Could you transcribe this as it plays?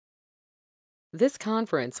This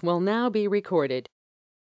conference will now be recorded.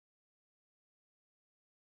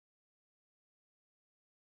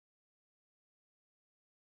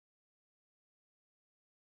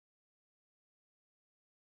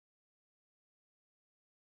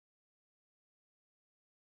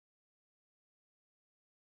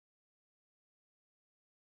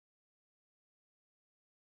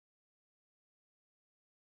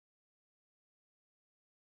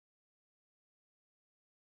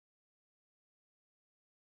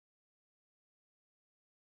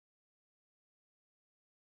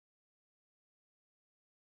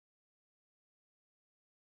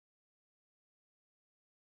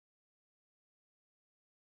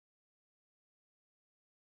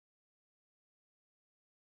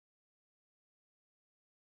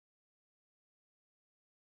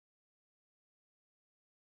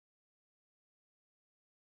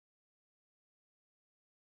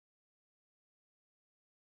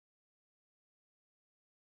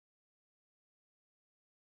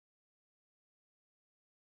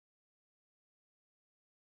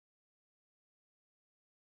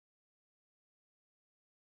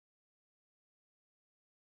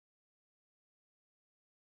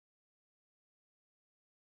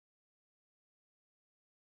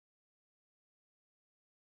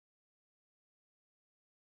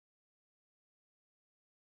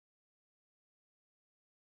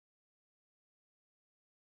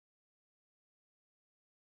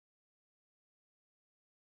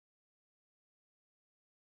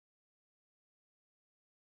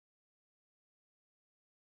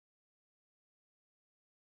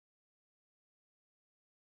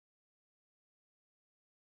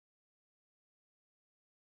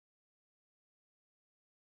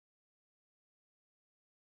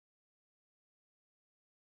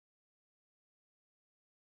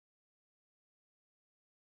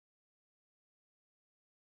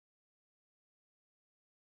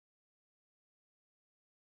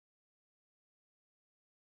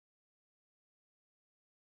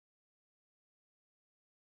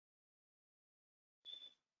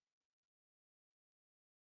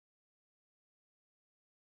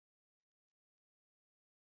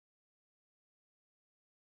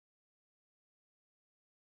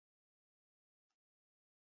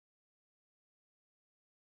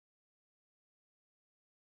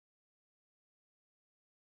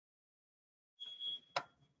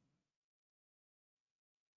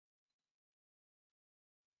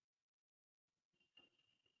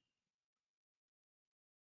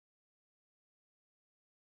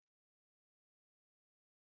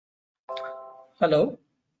 Hello.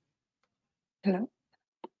 Hello.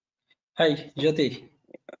 Hi, Jyoti.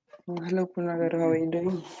 Hello, Punagar. How are you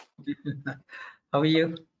doing? How are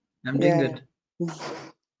you? I'm doing Yeah, good.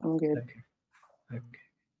 I'm good. Okay. Okay.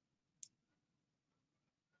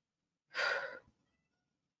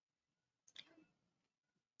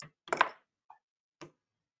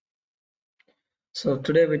 So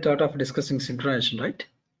today we thought of discussing synchronization, right?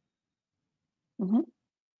 Mm-hmm.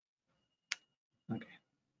 Okay.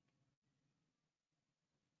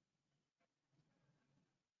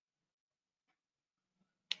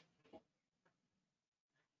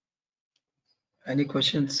 Any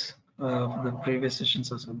questions for the previous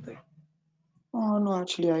sessions or something? Oh, no,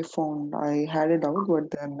 actually, I had it out, but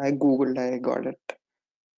then I Googled, I got it.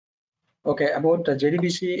 Okay. About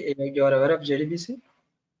JDBC, you are aware of JDBC?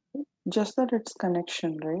 Just that it's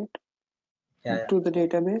connection, right? Yeah. To the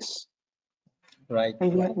database. Right.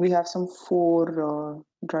 And Right. we have some four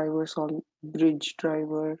drivers, all bridge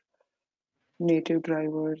driver, native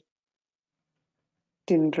driver,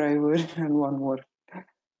 thin driver, and one more.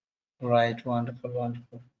 Right. Wonderful.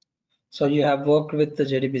 Wonderful. So you have worked with the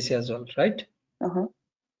JDBC as well, right? Uh-huh.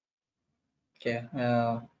 Okay.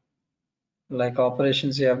 Like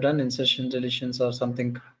operations you have done, insertion, deletions, or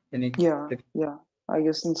something. Any? Yeah. I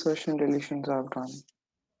guess insertion deletions I've done.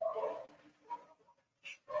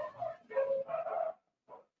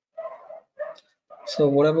 So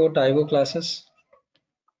what about IO classes?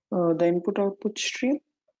 The input output stream?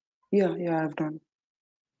 Yeah, I've done.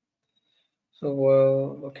 So,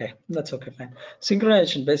 okay, that's okay, fine.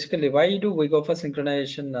 Synchronization, basically, why do we go for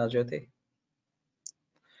synchronization, Jyoti?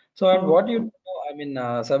 So, and what do you know? I mean,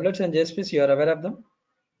 servlets and JSPs, you are aware of them?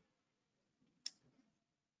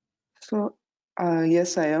 So,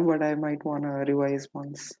 yes, I am, but I might want to revise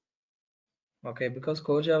once. Okay, because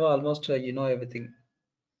Core Java almost you know everything.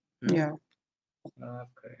 Hmm? Yeah.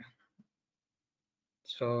 Okay.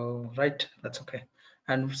 So, right, that's okay.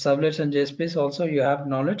 And servlets and JSPs also you have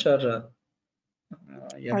knowledge or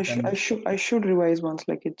you have done I should revise once.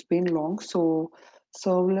 Like it's been long. So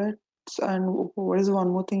servlets and what is one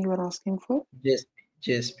more thing you were asking for?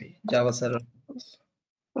 JSP, Java server.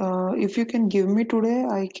 If you can give me today,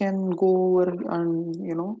 I can go over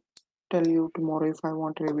and tell you tomorrow if I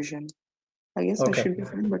want revision. I guess I Okay. should be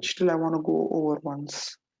fine, but still I want to go over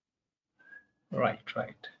once. Right,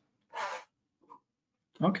 right.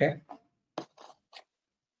 Okay.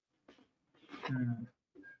 Hmm.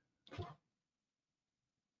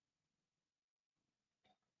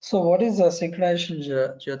 So what is the synchronization,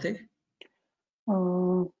 Jyoti?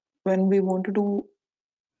 Uh, when we want to do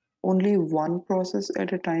only one process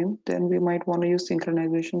at a time, then we might want to use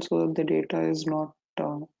synchronization so that the data is not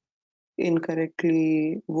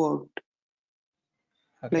incorrectly worked.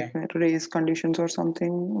 Like Okay. race conditions or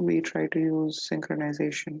something, we try to use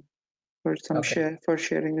synchronization for Okay.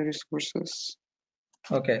 sharing the resources.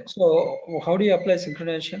 Okay. So how do you apply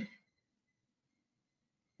synchronization?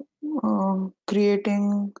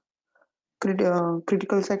 Creating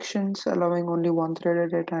critical sections, allowing only one thread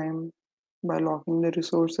at a time by locking the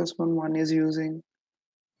resources when one is using.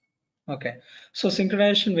 Okay. So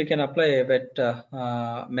synchronization we can apply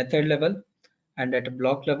at method level and at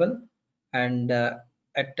block level and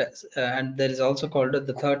and there is also called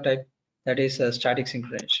the third type, that is static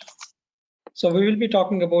synchronization. So we will be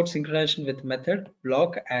talking about synchronization with method,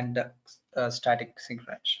 block, and static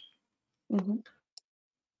synchronization. Mhm.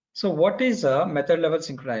 So what is a method level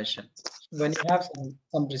synchronization? When you have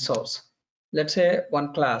some resource, let's say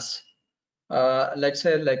one class, let's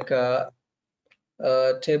say like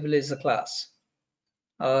table is a class,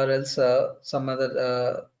 or else some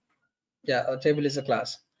other yeah, a table is a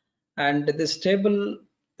class, and this table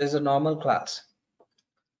is a normal class,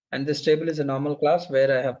 and this table is a normal class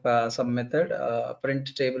where I have some method,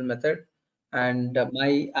 print table method, and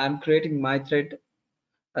I'm creating my thread.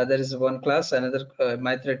 There is one class, another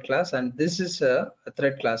my thread class, and this is a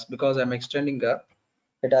thread class because I'm extending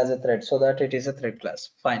it as a thread so that it is a thread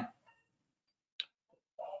class. Fine.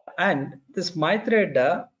 And this my thread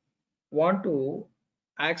want to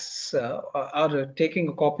access or taking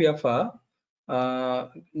a copy of a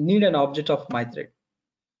need an object of my thread.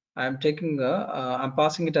 I'm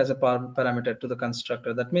passing it as a parameter to the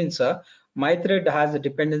constructor. That means my thread has a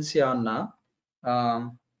dependency on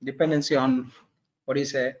what do you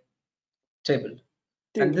say, table. And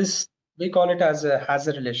Table. this, we call it as a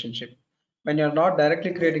hazard relationship. When you're not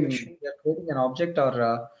directly Relation. you're creating an object,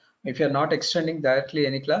 or if you're not extending directly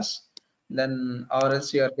any class, then or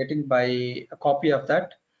else you are getting by a copy of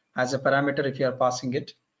that as a parameter if you are passing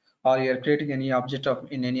it, or you're creating any object of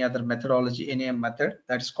in any other methodology, any method,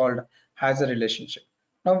 that is called hazard relationship.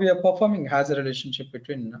 Now we are performing hazard relationship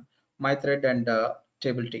between my thread and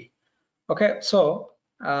table T. Okay, so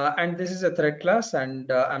and this is a thread class,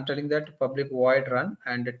 and I'm telling that public void run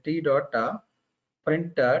and t dot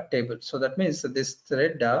print table. So that means that this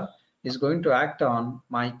thread is going to act on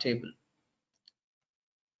my table,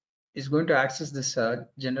 is going to access this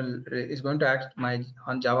general, is going to act my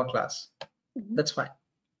on Java class. Mhm. That's fine.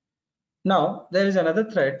 Now there is another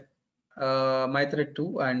thread, my thread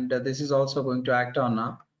 2, and this is also going to act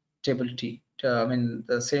on table T. I mean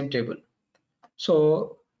the same table.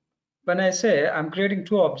 So when I say I'm creating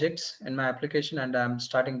two objects in my application and I'm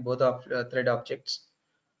starting both of thread objects.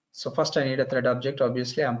 So first I need a thread object.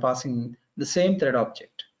 Obviously, I'm passing the same thread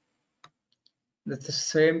object, the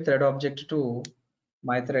same thread object to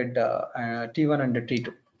my thread T1 and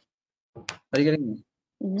T2. Are you getting me?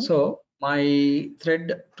 Mhm. So my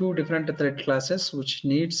thread, two different thread classes which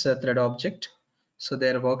needs a thread object. So they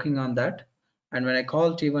are working on that. And when I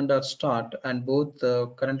call T1.start, and both the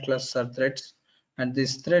current classes are threads, and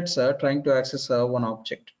these threads are trying to access one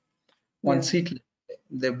object, one Yeah. seat.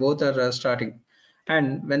 They both are starting,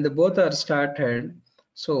 and when they both are started,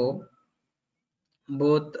 so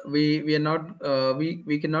both we are not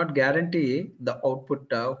we cannot guarantee the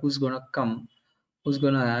output who's gonna come, who's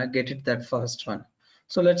gonna get it, that first one.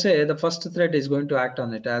 So let's say the first thread is going to act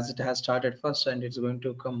on it as it has started first, and it's going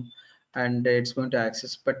to come and it's going to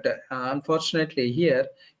access, but unfortunately here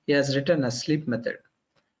he has written a sleep method.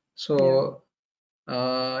 Yeah. So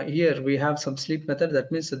here we have some sleep method.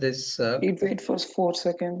 That means this It waits for 4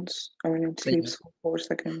 seconds. I mean, it sleeps for 4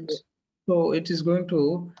 seconds. so it is going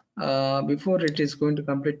to before it is going to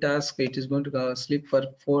complete task, it is going to sleep for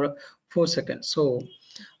 4 seconds. So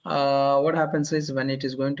what happens is when it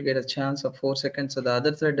is going to get a chance of 4 seconds, so the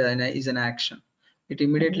other thread is an action. It Mhm.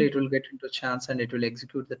 immediately it will get into chance and it will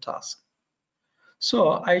execute the task. So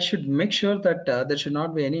I should make sure that there should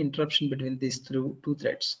not be any interruption between these two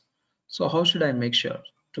threads. So how should I make sure?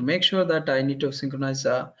 To make sure that I need to synchronize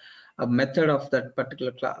a method of that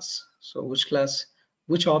particular class. So which class,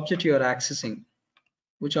 which object you are accessing,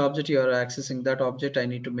 that object I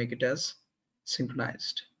need to make it as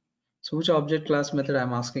synchronized. So which object class method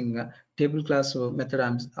I'm asking? Table class method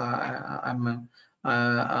I'm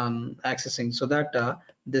accessing, so that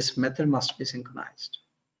this method must be synchronized.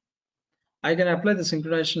 I can apply the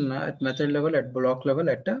synchronization at method level, at block level,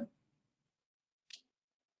 at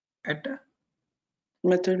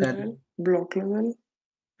Method uh, level, block level,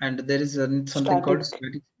 and there is something called static.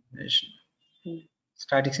 static synchronization. Mm.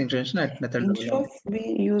 Static synchronization at method level Instead of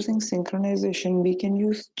only. we using synchronization, we can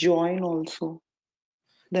use join also.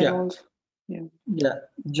 Then Yeah, also, yeah, yeah.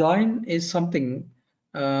 Join is something.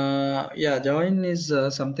 Yeah, join is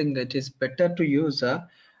something that is better to use.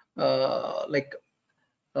 Like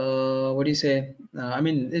what do you say? I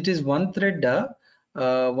mean, it is one thread.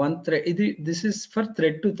 One thread. This is for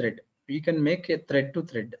thread to thread. You can make a thread to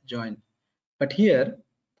thread join. But here,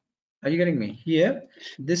 are you getting me? Here,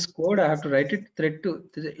 this code I have to write it thread to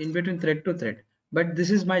in between thread to thread. But this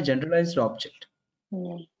is my generalized object.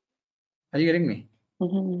 yeah. Are you getting me?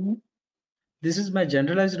 Mm-hmm. This is my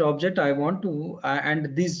generalized object. I want to,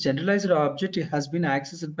 and this generalized object has been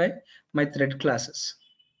accessed by my thread classes.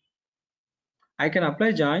 I can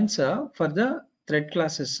apply joins for the thread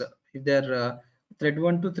classes. If they're thread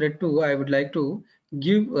 1 to thread 2, I would like to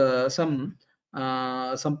give some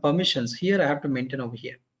permissions. Here I have to maintain over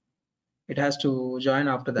here. It has to join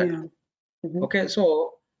after that. Yeah. Mm-hmm. Okay,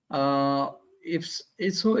 so if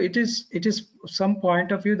it is some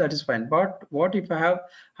point of view, that is fine. But what if I have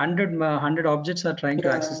 100 objects are trying to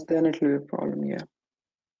Yeah, access? then it will be a problem. Yeah.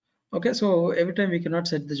 Okay, so every time we cannot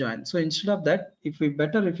set the join. So instead of that, if we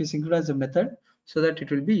synchronize the method so that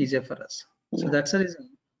it will be easier for us. So Yeah. that's the reason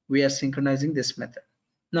we are synchronizing this method.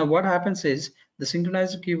 Now what happens is the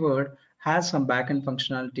synchronized keyword has some backend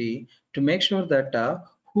functionality to make sure that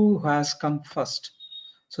who has come first.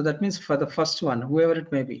 So that means for the first one, whoever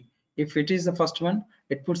it may be, if it is the first one,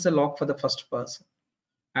 it puts the lock for the first person.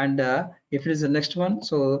 And if it is the next one,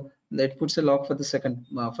 so that puts a lock for the second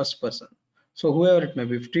first person. So whoever it may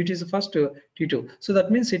be, if T2 is the first, T2. So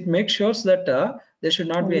that means it makes sure that there should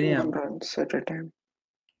not be Only any one runs at a time.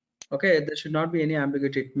 okay, there should not be any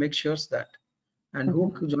ambiguity. It makes sure that, and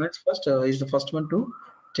who Mm-hmm. joins first is the first one to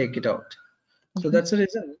take it out. So Mm-hmm. that's the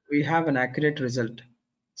reason we have an accurate result.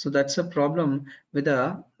 So that's a problem with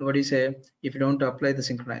the what do you say if you don't apply the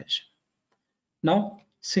synchronization. Now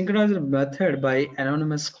synchronize the method by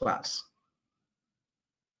anonymous class.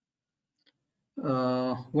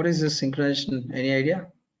 What is this synchronization? Any idea?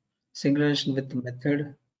 Synchronization with the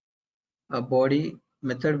method, a body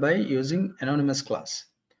method by using anonymous class.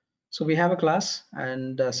 So we have a class,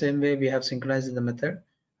 and same way we have synchronized in the method,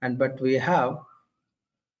 and but we have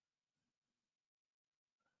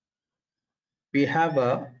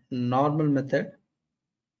a normal method.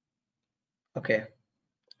 Okay,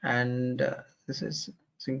 and this is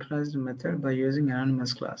synchronized method by using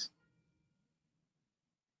anonymous class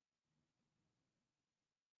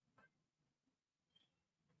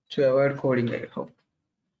to avoid coding, I hope.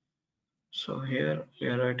 So here we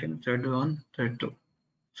are writing thread 1, thread 2.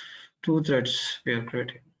 Two threads we are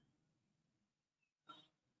creating.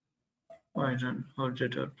 Why run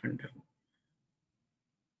object or printf?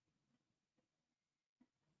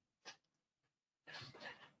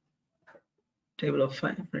 Table of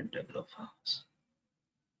 5, print table of files.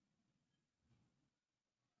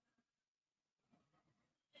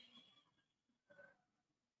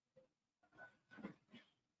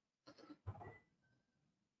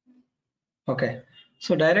 Okay,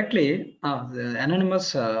 so directly the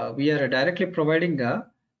anonymous we are directly providing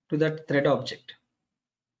to that thread object.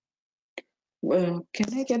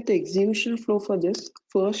 Can I get the execution flow for this?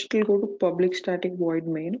 First, it'll go to public static void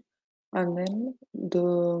main, and then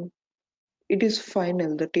it is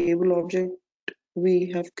final. The table object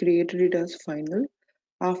we have created it as final.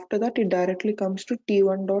 After that, it directly comes to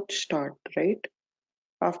t1 dot start, right?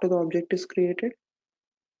 After the object is created,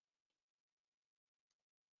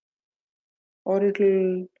 or it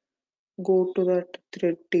will go to that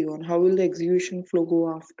thread t1. How will the execution flow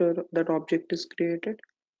go after that object is created?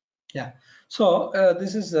 Yeah, so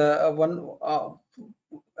this is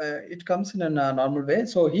it comes in a normal way.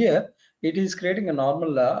 So here it is creating a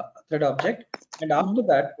normal thread object, and after Mhm.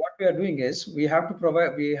 that what we are doing is we have to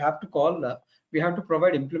provide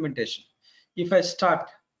implementation. If I start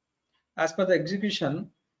as per the execution,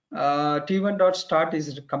 t1 dot start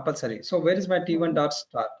is compulsory. So where is my t1 Mhm. dot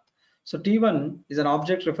start? So t1 is an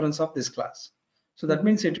object reference of this class. So that Mhm.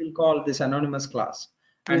 means it will call this anonymous class,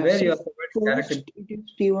 and Yeah, where so you are providing direct first it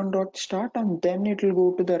is t1 dot start and then it will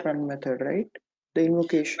go to the run method, right? The but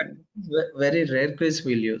invocation. very rare case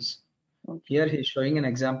we'll use. Okay, Here he's showing an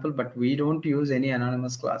example, but we don't use any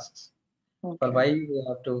anonymous classes. For okay. why we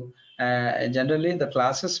have to, generally the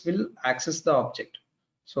classes will access the object.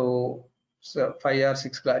 So 5 or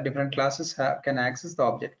 6 different classes can access the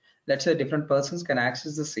object. Let's say different persons can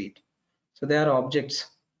access the seat. So they are objects.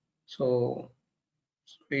 So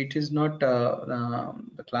it is not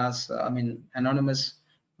the class, I mean, anonymous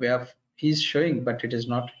way of he's showing, but it is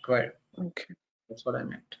not required. Okay. That's what I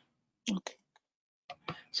meant. Okay.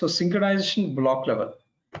 So synchronization block level.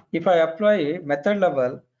 If I apply method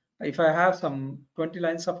level, if I have some 20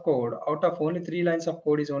 lines of code, out of only 3 lines of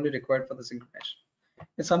code is only required for the synchronization.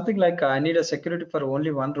 It's something like I need a security for only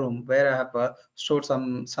one room where I have stored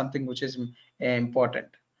something which is important.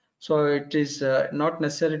 So it is not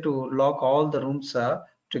necessary to lock all the rooms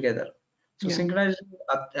together. So Yeah. synchronization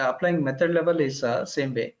applying method level is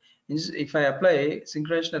same way. If I apply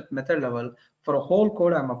synchronization at method level for a whole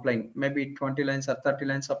code, I'm applying maybe 20 lines or 30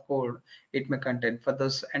 lines of code it may contain. For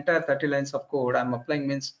those entire 30 lines of code I'm applying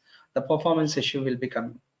means the performance issue will be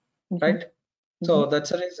coming, Mm-hmm. right? So that's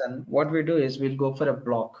the reason what we do is we'll go for a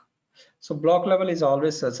block. So block level is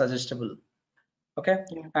always suggestible. Okay.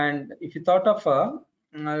 Yeah. And if you thought of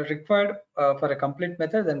required for a complete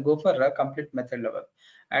method, then go for a complete method level.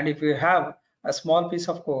 And if you have a small piece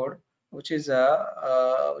of code which is only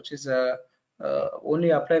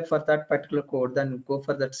applied for that particular code, then go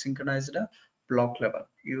for that synchronized block level.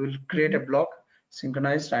 You will create a Mm-hmm. block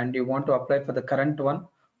synchronized and you want to apply for the current one,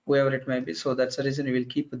 whoever it may be. So that's the reason you will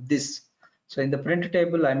keep this. So in the print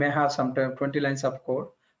table, I may have sometimes 20 lines of code,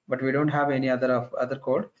 but we don't have any other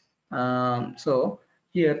code. So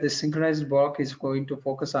here this synchronized block is going to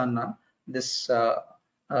focus on this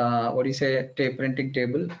what do you say printing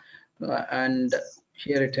table, and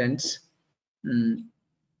here it ends. Mm,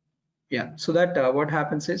 yeah, so that what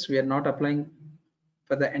happens is we are not applying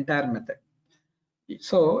for the entire method.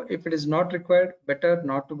 So if it is not required, better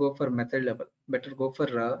not to go for method level, better go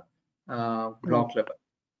for Block. block level.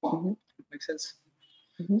 Mm-hmm. Makes sense?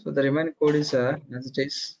 Mm-hmm. So the remaining code is as it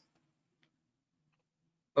is.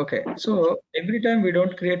 Okay, so every time we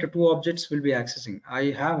don't create two objects will be accessing.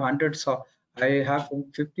 I have hundreds of, I have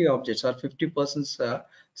 50 objects or 50 persons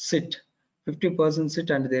sit, 50% sit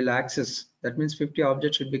and they'll access. That means 50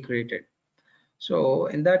 objects should be created. So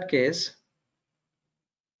in that case,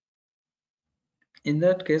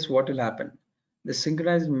 what will happen? The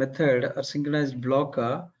synchronized method or synchronized block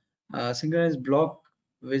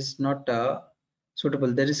is not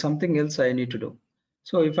suitable. There is something else I need to do.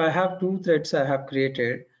 So if I have two threads I have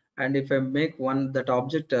created, and if I make one that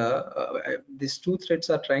object, these two threads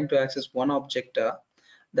are trying to access one object,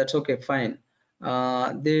 that's okay, fine.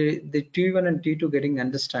 The T1 and T2 getting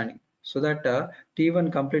understanding, so that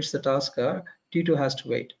T1 completes the task, T2 has to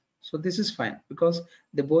wait. So this is fine because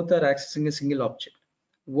they both are accessing a single object.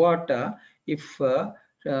 What if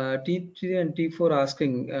T3 and T4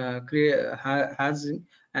 asking has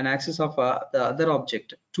an access of the other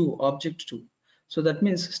object 2, object 2? So that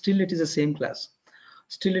means still it is the same class.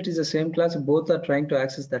 Still it is the same class. Both are trying to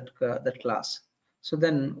access that class. So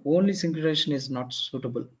then only synchronization is not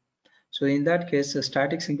suitable. So in that case,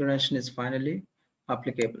 static synchronization is finally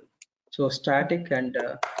applicable. So static and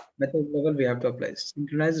method level we have to apply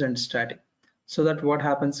synchronized and static. So that what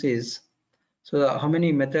happens is, so how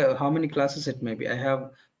many classes it may be? I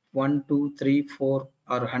have 1, 2, 3, 4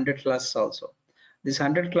 or 100 classes also. These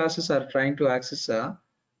 100 classes are trying to access the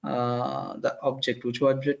object, which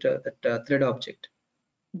object? That thread object.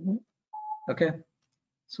 Mm-hmm. Okay.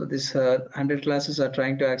 So this 100 classes are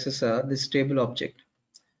trying to access this table object.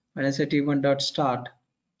 When I say t1 dot start,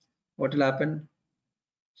 what will happen?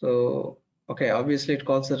 So okay, obviously it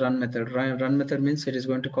calls the run method. Run method means it is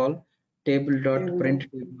going to call table dot print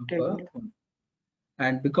table of Table.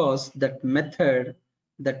 and because that method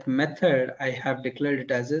I have declared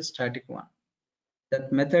it as a static one.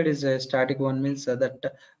 That method is a static one means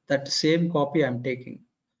that same copy I'm taking.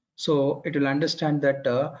 So it will understand that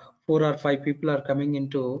 4 or 5 people are coming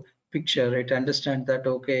into picture. It understands that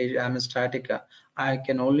okay, I'm a static. I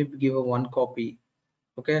can only give a one copy.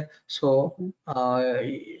 Okay, so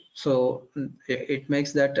Mm-hmm. it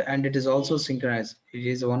makes that, and it is also synchronized. It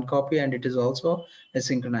is one copy and it is also a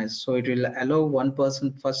synchronized, so it will allow one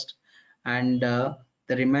person first, and the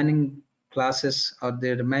remaining classes or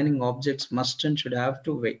the remaining objects must and should have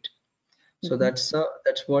to wait. So Mm-hmm.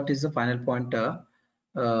 that's what is the final point uh,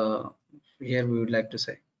 here we would like to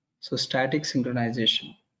say. So static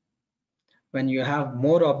synchronization, when you have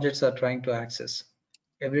more objects are trying to access,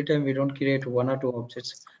 every time we don't create one or two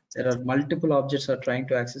objects, there are multiple objects are trying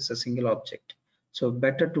to access a single object. So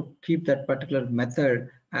better to keep that particular method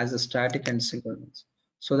as a static and synchronous,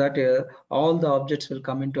 so that all the objects will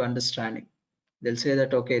come into understanding. They'll say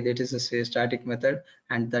that okay, that is a static method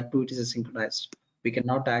and that too it is a synchronized. We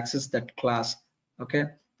cannot access that class, okay,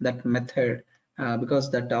 that method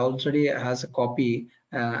because that already has a copy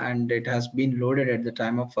and it has been loaded at the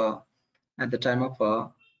time of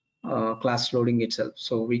class loading itself.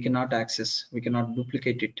 So we cannot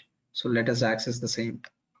duplicate it. So let us access the same.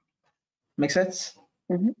 Make sense?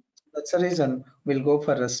 Mhm. That's the reason we'll go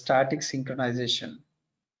for a static synchronization,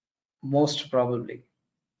 most probably.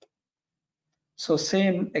 So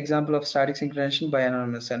same example of static synchronization by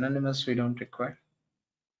anonymous. Anonymous we don't require.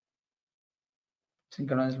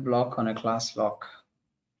 Synchronize block on a class lock.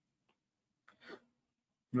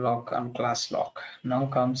 Block on class lock. Now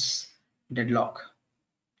comes deadlock.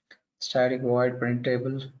 Static void print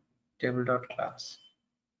table dot class.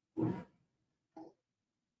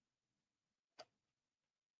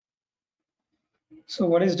 So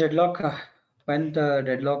what is deadlock? When the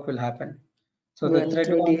deadlock will happen? So the When thread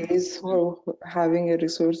thread A one. is having a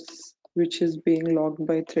resource which is being logged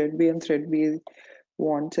by thread B, and thread B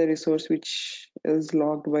wants a resource which is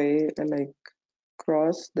logged by like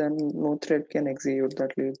cross, then no thread can execute.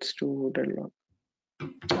 That leads to deadlock.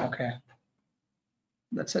 Okay,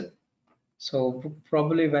 that's it. So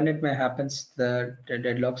probably when it may happens the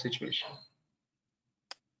deadlock situation.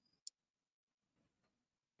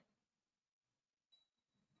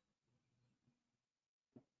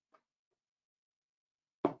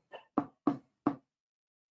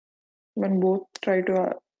 When both try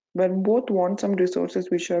to when both want some resources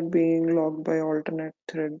which are being logged by alternate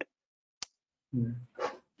thread. Hmm.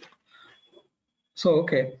 So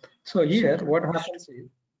okay, so here what Synchronized. happens is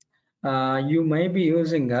you may be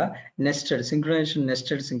using a nested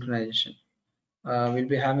synchronization. We'll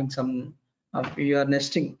be having some you are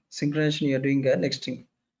nesting synchronization. You are doing a nesting.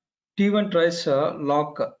 T1 tries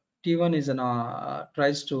lock. T1 is an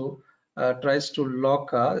tries to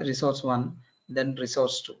lock resource one, then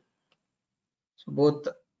resource two. So both,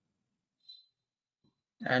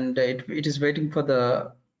 and it is waiting for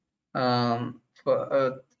the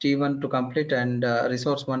T1 to complete and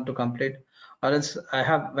resource one to complete, or else I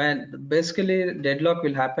have when basically deadlock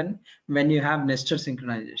will happen when you have nested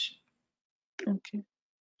synchronization. Okay.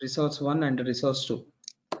 Resource one and resource two.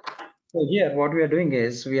 So here what we are doing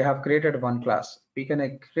is we have created one class. We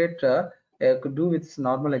can create could do with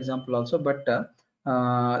normal example also, but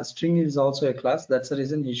string is also a class. That's the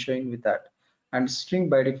reason he's showing with that. And string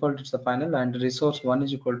by default it's the final, and resource one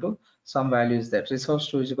is equal to some value is there. Resource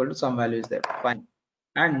two is equal to some value is there. Fine.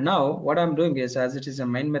 And now what I'm doing is, as it is a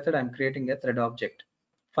main method, I'm creating a thread object.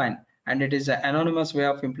 Fine. And it is an anonymous way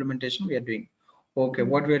of implementation we are doing. Okay,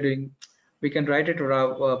 what we are doing, we can write it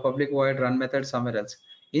to public void run method somewhere else.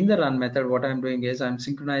 In the run method, what I'm doing is I'm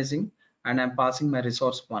synchronizing and I'm passing my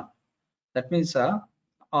resource one. That means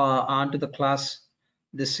onto the class,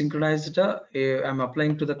 this synchronized, I'm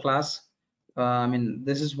applying to the class. I mean,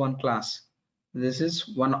 this is one class. This is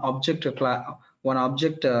one object class, one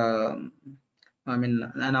object. I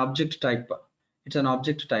mean, an object type. It's an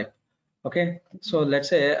object type. Okay. So let's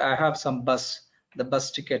say I have some bus, the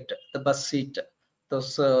bus ticket, the bus seat.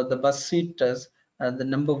 Those the bus seat is the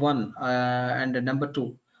number one and the number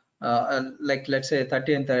two. Like let's say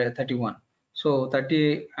 30 and 31. So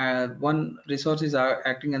 30 one resource is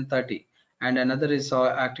acting on 30 and another is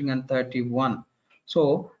acting on 31.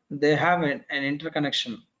 So they have an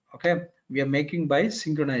interconnection. Okay, we are making by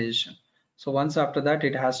synchronization. So once after that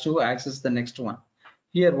it has to access the next one.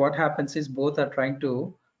 Here what happens is both are trying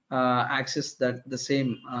to access that the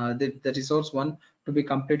same the resource one to be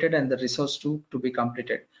completed and the resource two to be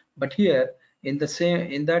completed. But here in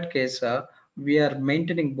that case we are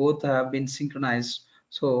maintaining both have been synchronized.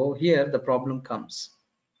 So here the problem comes.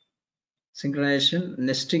 Synchronization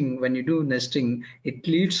nesting, when you do nesting, it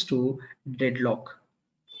leads to deadlock.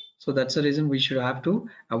 So that's the reason we should have to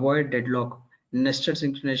avoid deadlock. Nested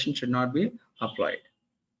synchronization should not be applied.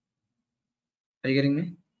 Are you getting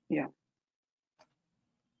me? Yeah.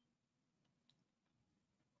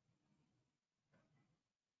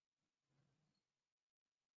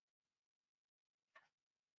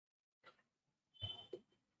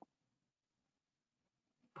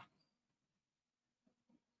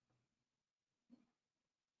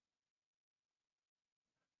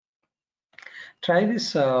 Try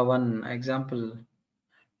this one example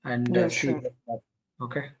and Yeah, see sure. that.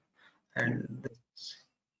 Okay. Yeah. And this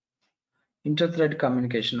inter-thread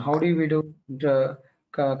communication. How do we do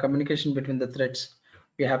communication between the threads?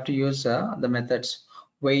 We have to use the methods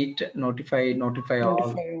wait, notify all. Notify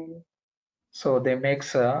all. So they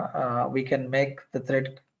makes we can make the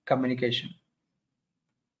thread communication.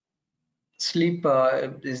 Sleep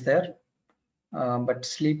is there, but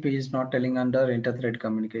sleep is not telling under inter-thread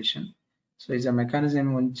communication. So it's a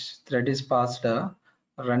mechanism which thread is passed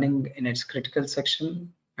running in its critical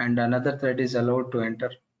section and another thread is allowed to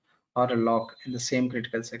enter. or a lock in the same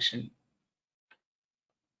critical section.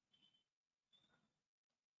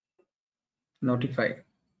 Notify.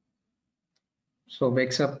 So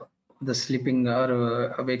wakes up the sleeping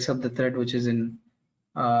or wakes up the thread which is in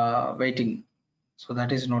waiting. So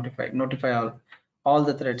that is notify. Notify all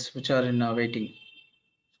the threads which are in waiting.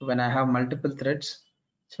 So when I have multiple threads,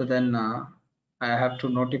 so then I have to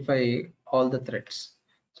notify all the threads.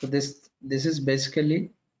 So this is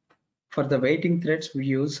basically for the waiting threads we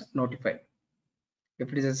use notify.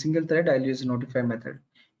 If it is a single thread, I'll use notify method.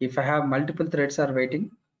 If I have multiple threads are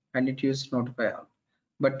waiting, I need to use notify all.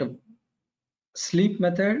 But sleep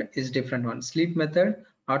method is different one. Sleep method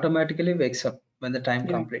automatically wakes up when the time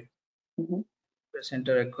Yeah. complete. Mm-hmm. Press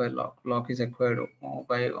enter acquire lock. Lock is acquired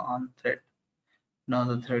by on thread. Now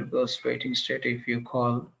the thread goes waiting state if you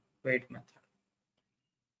call wait method.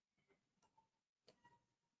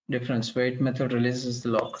 Difference. Wait method releases the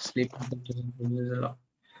lock. Sleep method doesn't release the lock.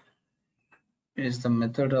 It is the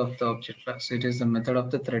method of the object class. It is the method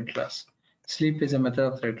of the thread class. Sleep is a method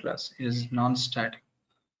of thread class. It is non-static.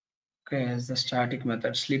 Okay, is the static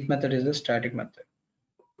method. Sleep method is the static method.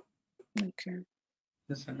 Okay.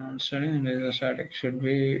 This is a non-static and is a static. Should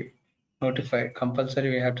be notified. Compulsory.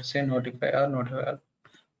 We have to say notify or notify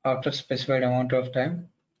after specified amount of time.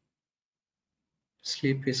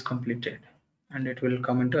 Sleep is completed, and it will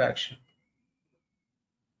come into action.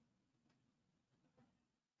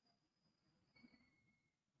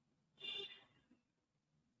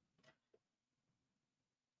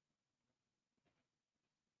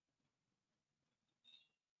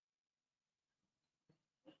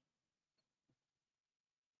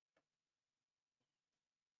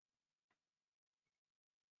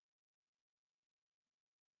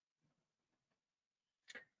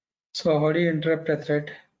 So how do you interrupt a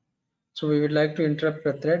thread? So we would like to interrupt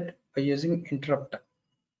a thread by using interrupt.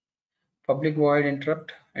 Public void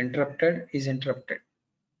interrupt. Interrupted is interrupted.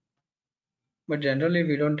 But generally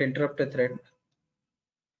we don't interrupt a thread.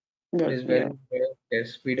 It But is very yeah. rare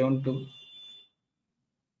case we don't do.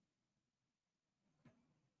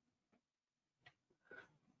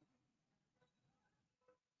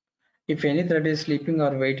 If any thread is sleeping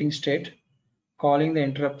or waiting state, calling the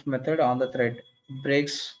interrupt method on the thread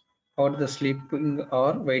breaks out the sleeping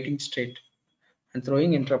or waiting state and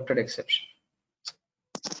throwing interrupted exception.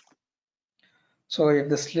 So if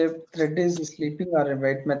the thread is sleeping or a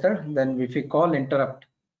wait method, then if we call interrupt,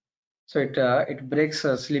 so it breaks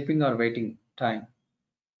sleeping or waiting time,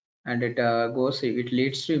 and it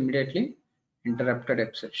leads to immediately interrupted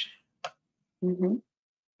exception. Mm-hmm.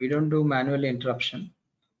 We don't do manual interruption.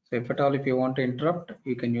 So if at all if you want to interrupt,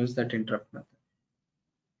 you can use that interrupt method.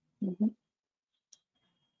 Mm-hmm.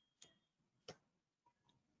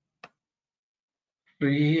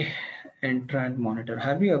 Re-entrant monitor.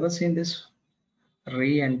 Have you ever seen this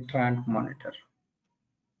re-entrant monitor?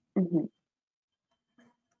 Mm-hmm.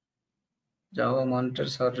 Java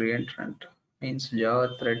monitors are re-entrant. Means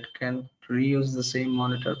Java thread can reuse the same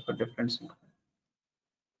monitor for different sync.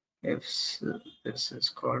 If this is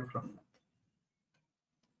called from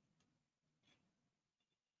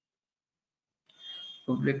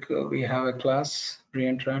public, we have a class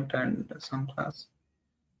re-entrant and some class.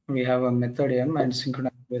 We have a method m and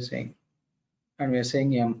synchronize we're saying, and we're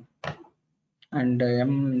saying m, and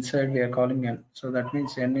m inside we are calling n. So that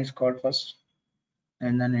means n is called first,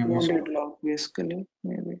 and then m is Wounded called. log, basically,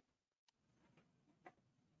 maybe.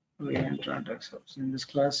 Re-entrant accepts. In this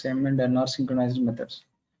class, m and n are synchronized methods.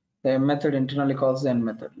 The m method internally calls the n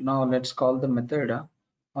method. Now let's call the method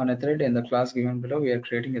on a thread in the class given below. We are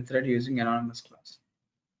creating a thread using anonymous class.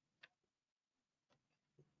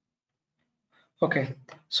 Okay,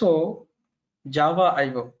 so Java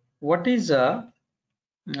IO. What is the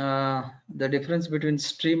difference between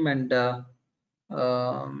stream and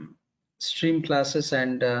stream classes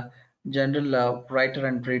and general writer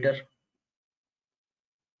and reader?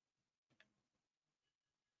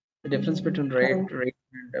 The difference between I, reader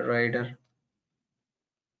and rider.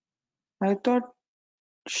 I thought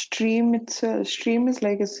stream is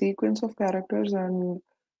like a sequence of characters and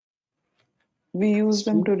we use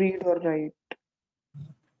them to read or write.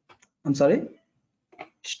 I'm sorry.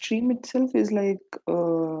 Stream itself is like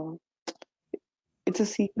it's a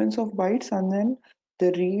sequence of bytes and then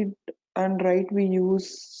the read and write we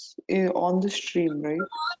use on the stream, right?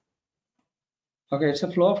 Okay, it's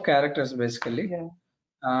a flow of characters basically, Yeah.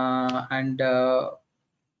 and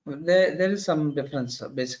there is some difference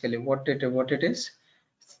basically. What it is?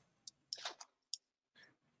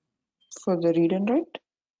 For the read and write?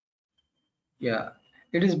 Yeah,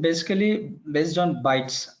 it is basically based on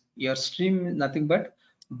bytes. Your stream is nothing but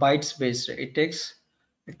bytes based. It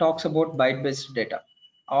talks about byte based data.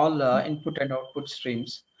 all input and output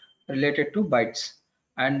streams related to bytes,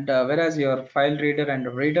 and whereas your file reader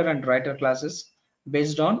and writer classes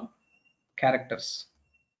based on characters.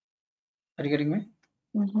 Are you getting me?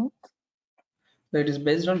 Mm-hmm. So it is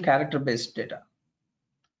based on character based data.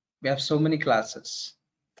 We have so many classes.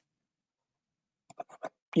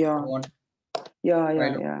 Yeah, I want yeah, yeah,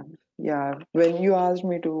 file. yeah, yeah. When you asked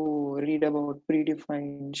me to read about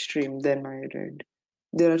predefined stream, then I read.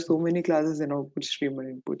 There are so many classes in output stream and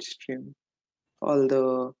input stream. All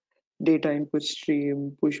the data input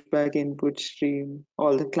stream, pushback input stream,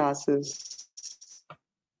 all the classes.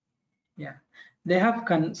 Yeah, they have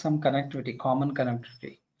some connectivity, common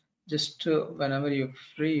connectivity. Just whenever you're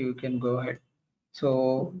free, you can go ahead. So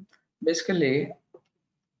Mhm. basically,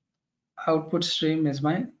 output stream is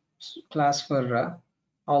my class for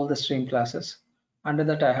all the stream classes. Under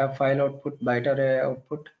that, I have file output, byte array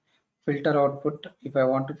output, filter output. If I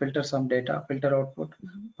want to filter some data, filter output,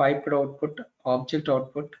 Mhm. piped output, object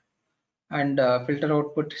output, and filter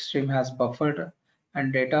output stream has buffered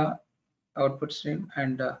and data output stream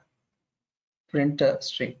and print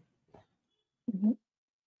stream. Mhm.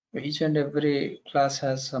 Each and every class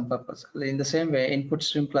has some purpose. In the same way, input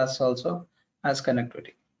stream class also has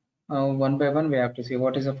connectivity. One by one, we have to see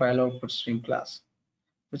what is a file output stream class,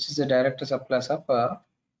 which is a direct subclass of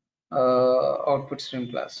output stream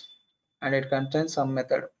class, and it contains some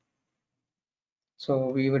method. So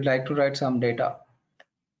we would like to write some data.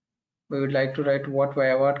 We would like to write what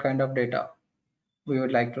kind of data we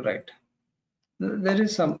would like to write. There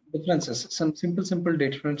is some differences, some simple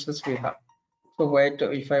differences we have. So wait,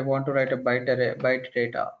 if I want to write a byte array, byte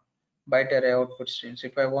data, byte array output streams.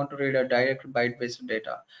 If I want to read a direct byte based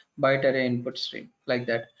data, byte array input stream, like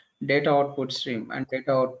that, data output stream and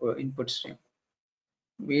data output input stream.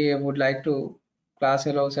 We would like to class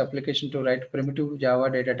allows application to write primitive Java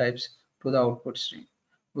data types to the output stream.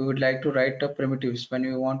 We would like to write primitives when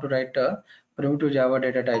you want to write primitive Java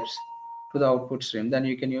data types to the output stream. Then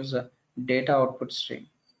you can use a data output stream.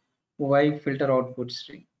 Why filter output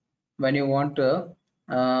stream? When you want to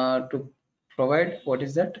provide what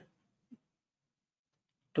is that?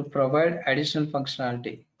 To provide additional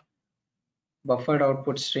functionality, buffered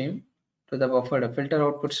output stream to the buffered filter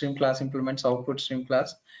output stream class implements output stream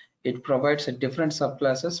class. It provides a different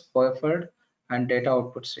subclasses buffered and data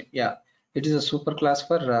output stream. Yeah, it is a super class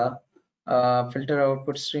for filter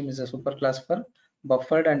output stream is a super class for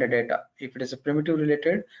buffered and data. If it is a primitive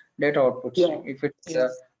related data output stream, Yeah, if it's yeah.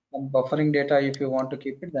 some buffering data, if you want to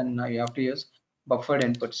keep it, then you have to use buffered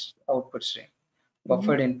inputs output stream, Mhm.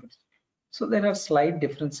 buffered inputs. So there are slight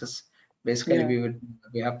differences. Basically, Yeah.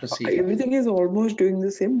 we have to see that. Everything is almost doing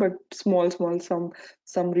the same, but small.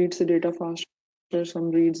 Some reads the data faster,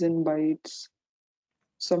 some reads in bytes,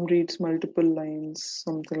 some reads multiple lines,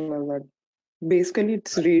 something like that. Basically,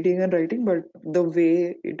 it's reading and writing, but the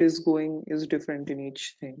way it is going is different in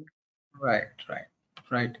each thing. Right, right,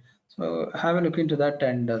 right. So have a look into that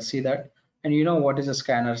and see that. And you know what is a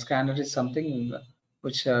scanner? Scanner is something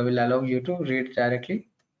which will allow you to read directly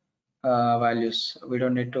values. We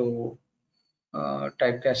don't need to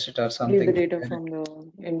typecast it or Read the something. data from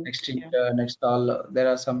the in. Next Yeah. int, next all. There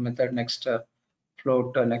are some method next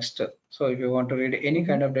float next. So if you want to read any Mm-hmm.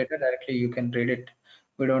 kind of data directly, you can read it.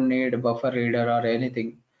 We don't need a buffer reader or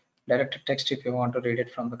anything. Direct text, if you want to read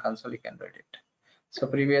it from the console, you can read it. So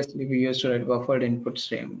previously we used to write buffered input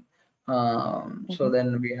stream. So Mm-hmm.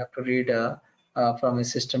 then we have to read from a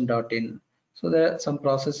system.in. So there are some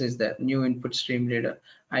processes there. New input stream reader.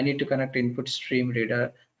 I need to connect input stream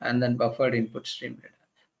reader and then buffered input stream reader.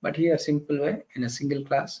 But here, simple way in a single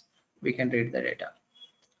class, we can read the data.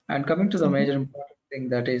 And coming to the Mm-hmm. major important thing,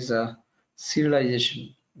 that is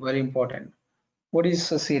serialization. Very important. What is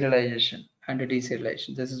serialization and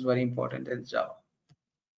deserialization? This is very important in Java.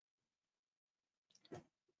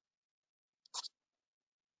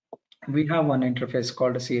 We have one interface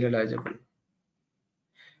called a serializable.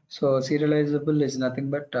 So serializable is nothing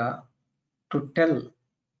but to tell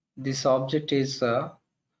this object is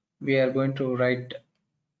we are going to write.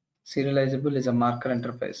 Serializable is a marker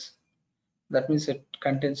interface. That means it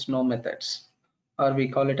contains no methods, or we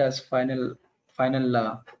call it as final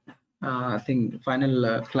thing,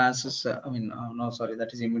 final classes. No, sorry,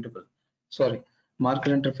 that is immutable. Sorry,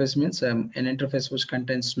 marker interface means an interface which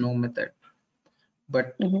contains no method.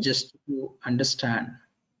 But Mm-hmm. just to understand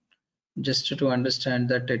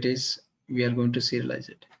that it is we are going to serialize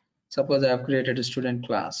it. Suppose I have created a student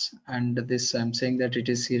class and this I'm saying that it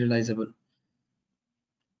is serializable.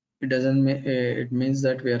 It doesn't mean it means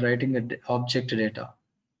that we are writing a object data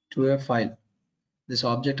to a file. This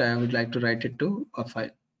object I would like to write it to a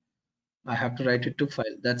file. I have to write it to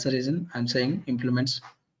file. That's the reason I'm saying implements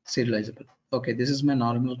serializable. Okay, this is my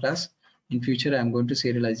normal class. In future, I'm going to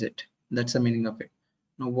serialize it. That's the meaning of it.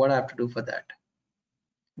 Now, what I have to do for that?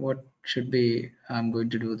 What should be, I'm going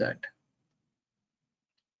to do that.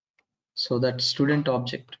 So that student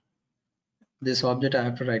object, this object, I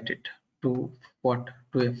have to write it to what?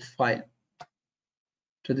 To a file.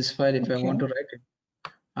 To this file, if I want to write it,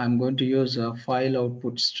 I'm going to use a file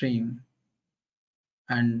output stream,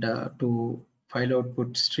 and to file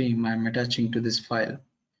output stream, I'm attaching to this file.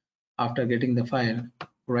 After getting the file,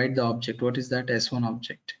 write the object. What is that? S1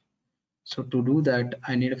 object. So to do that,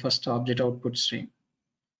 I need a first object output stream.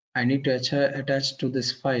 I need to attach to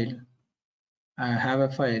this file. I have a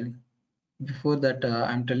file. Before that,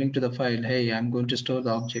 I'm telling to the file, hey, I'm going to store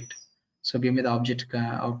the object. So give me the object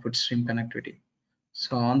output stream connectivity.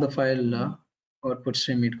 So on the file output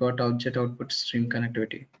stream, it got object output stream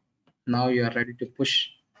connectivity. Now you are ready to push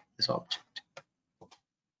this object.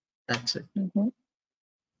 That's it.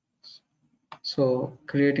 So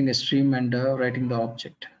creating a stream and writing the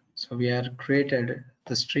object. So we are created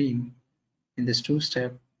the stream in this two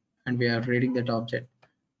step, and we are reading that object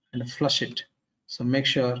and flush it. So make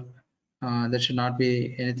sure there should not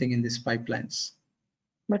be anything in these pipelines.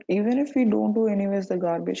 But even if we don't do anyways, the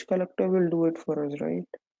garbage collector will do it for us, right?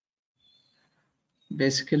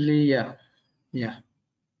 Basically, yeah.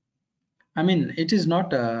 I mean, it is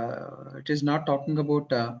not talking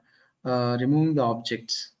about removing the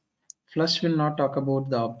objects. Flush will not talk about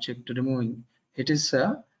the object removing. It is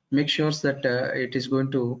make sure that it is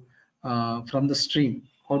going to from the stream,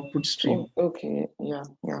 output stream. Oh, okay, yeah,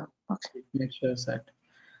 okay. It makes sure that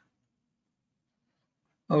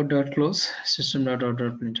out.close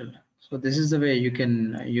system.out.println. So this is the way you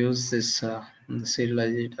can use this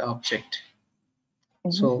serialized object.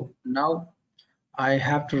 So now I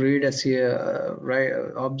have to read a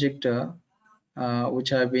object which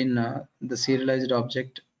have been the serialized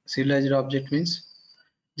object. Serialized object means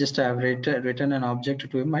just I have written an object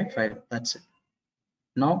to my file. That's it.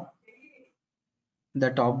 Now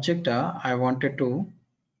that object I wanted to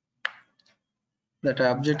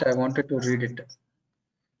read it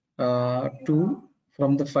to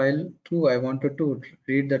from the file to I wanted to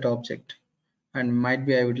read that object, and might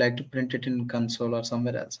be I would like to print it in console or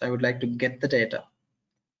somewhere else. I would like to get the data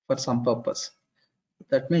for some purpose.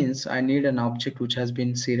 That means I need an object which has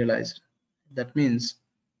been serialized. That means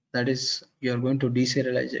that is you are going to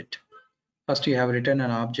deserialize it. First you have written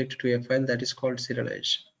an object to a file, that is called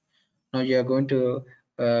serialization. Now you are going to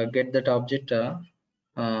get that object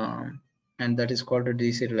and that is called a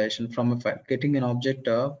deserialization from a file. Getting an object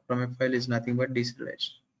from a file is nothing but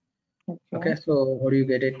deserialization. Okay, so how do you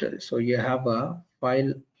get it? So you have a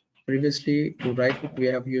file. Previously to write it we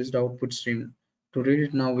have used output stream. To read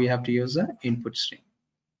it now we have to use the input stream.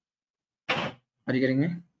 Are you getting me?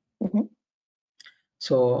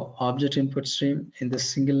 So object input stream, in the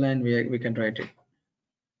single line we can write it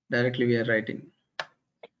directly. We are writing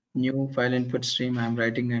new file input stream. I'm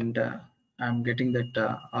writing, and I'm getting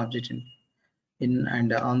that object in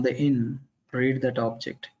and on the in read that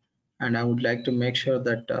object, and I would like to make sure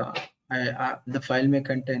that the file may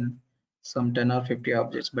contain some 10 or 50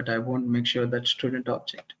 objects, but I won't make sure that student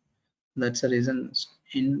object. That's the reason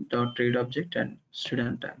in dot read object and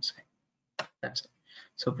student I'm saying. That's it.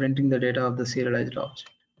 So printing the data of the serialized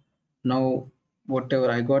object. Now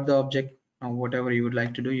whatever I got the object, now whatever you would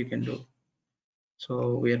like to do you can do.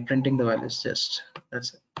 So we are printing the values, just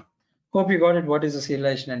that's it. Hope you got it. What is the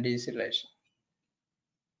serialization and deserialization?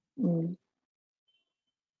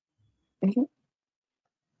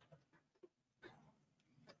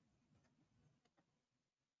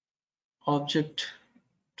 Object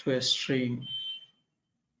to a stream,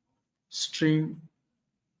 stream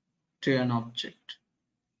to an object.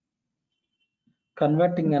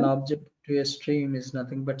 Converting an object to a stream is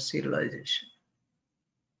nothing but serialization.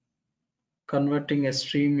 Converting a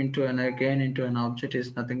stream into an object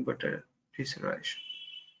is nothing but a deserialization.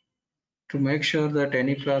 To make sure that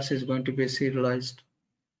any class is going to be serialized,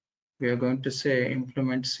 we are going to say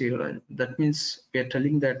implement serialize. That means we are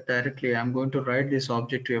telling that directly I'm going to write this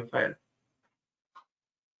object to a file.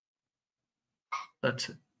 That's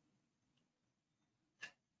it.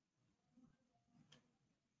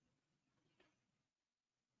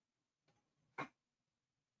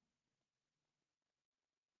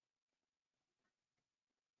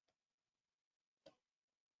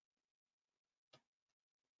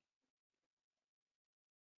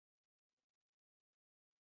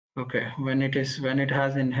 Okay, when it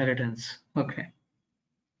has inheritance. Okay.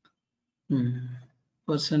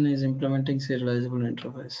 Person is implementing serializable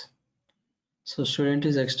interface. So student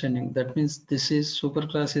is extending. That means this is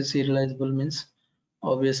superclass is serializable, means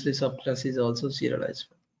obviously subclass is also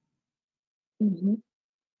serializable. Mm-hmm.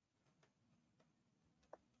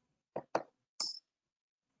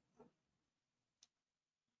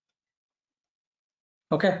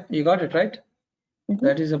 Okay, you got it right. Mm-hmm.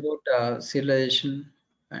 That is about serialization.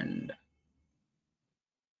 And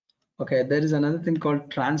okay, there is another thing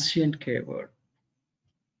called transient keyword.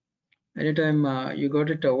 Anytime you got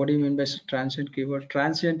it, what do you mean by transient keyword?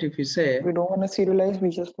 Transient, if you say We don't want to serialize, we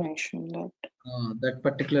just mention that.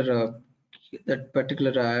 that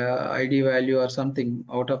particular ID value or something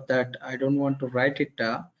out of that, I don't want to write it.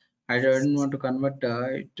 I don't want to convert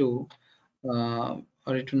it to,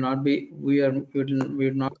 or it will not be. We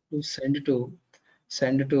will not to send it to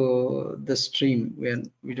the stream.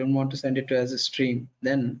 We don't want to send it to as a stream.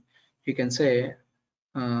 Then you can say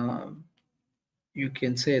uh,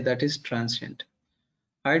 that is transient.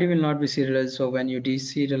 ID will not be serialized. So when you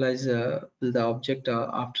deserialize the object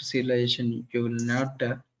after serialization, you will not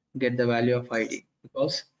get the value of ID,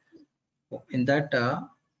 because in that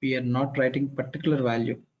we are not writing particular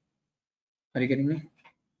value. Are you getting me?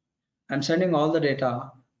 I'm sending all the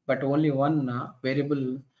data, but only one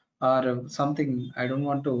variable or something. I don't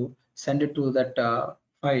want to send it to that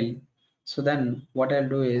file. So then what I'll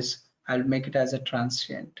do is I'll make it as a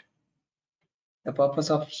transient. The purpose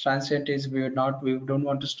of transient is we don't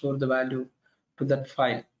want to store the value to that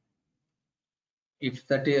file. If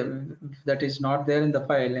that is not there in the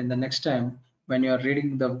file, and the next time when you are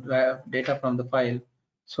reading the data from the file,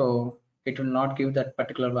 so it will not give that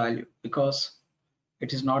particular value because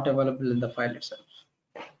it is not available in the file itself.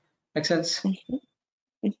 Make sense?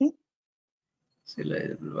 Mm-hmm. Mm-hmm.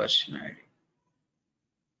 Serializable version ID.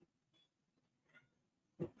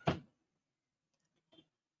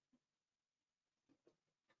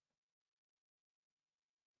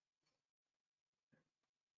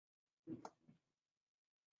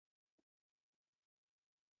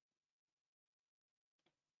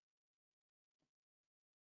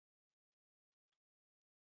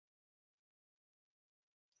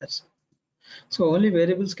 That's so only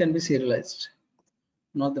variables can be serialized,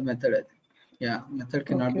 not the method, I think. Yeah, method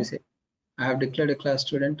cannot be Okay. saved. I have declared a class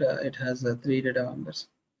student. It has three data members.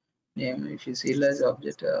 Name. If you serialize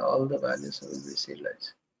object, all the values will be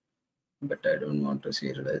serialized. But I don't want to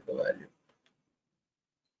serialize the value.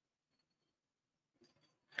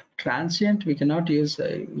 Transient we cannot use.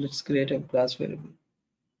 Let's create a class variable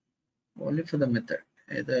only for the method.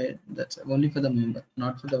 That's only for the member,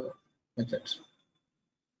 not for the methods.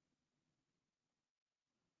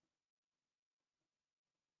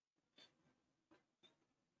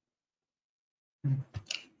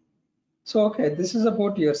 So okay, this is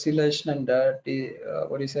about your serialization and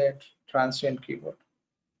what do you say, transient keyword.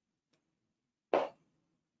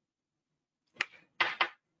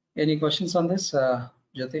 Any questions on this,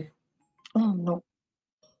 Jyoti? Oh, no.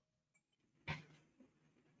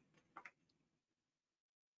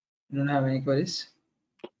 You don't have any queries?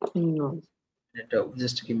 No.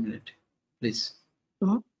 Just give me a minute, please.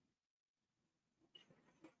 Uh-huh.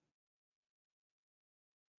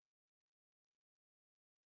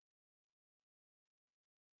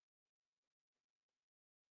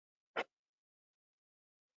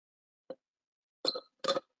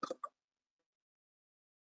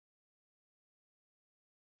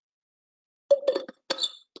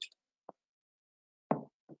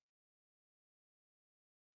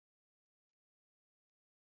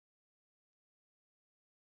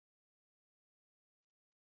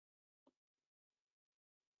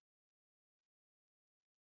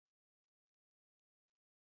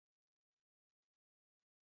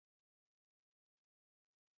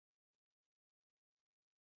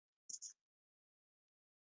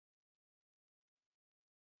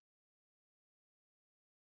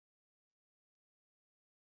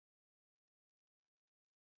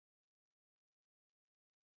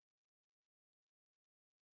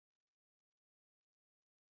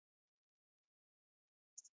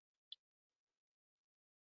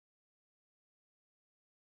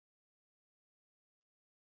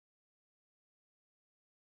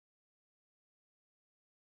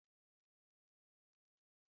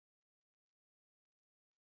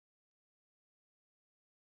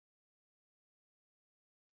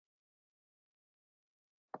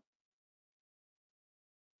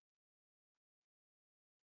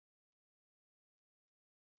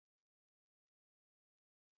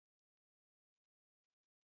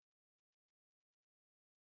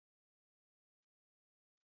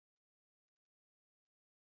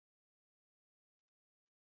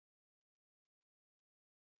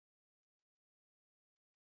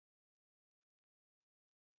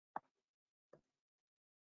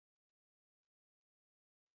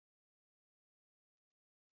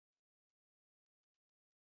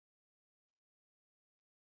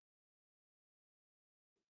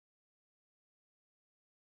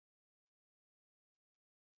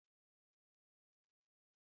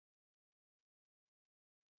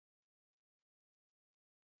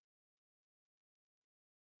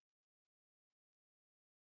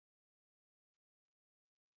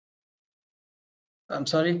 I'm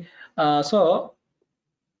sorry. So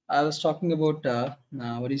I was talking about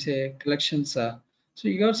what do you say, collections. So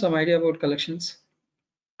you got some idea about collections?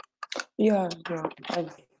 Yeah, yeah.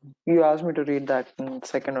 You asked me to read that in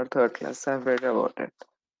second or third class. I've read about it.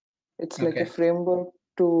 It's like a Okay. framework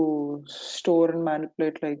to store and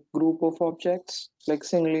manipulate like group of objects, like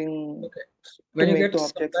singling Okay. to When you make get the some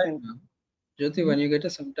objects time, in. Jyoti, Mhm. when you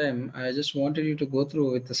get some time, I just wanted you to go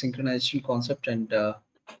through with the synchronization concept and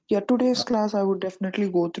Yeah, today's uh, class I would definitely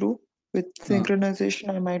go through. With uh, synchronization,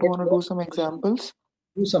 I might get want to more do some information, examples.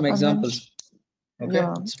 do some And then, examples. Okay,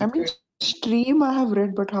 yeah, it's I mean, required. stream I have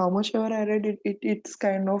read, but how much ever I read, it's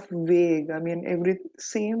kind of vague. I mean, every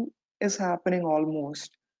same is happening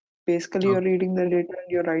almost. Basically, you're Okay. reading the data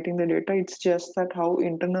and you're writing the data. It's just that how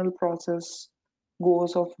internal process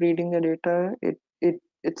goes of reading the data,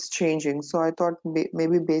 it's changing. So I thought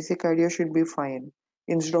maybe basic idea should be fine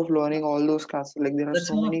instead of learning all those classes. Like there are That's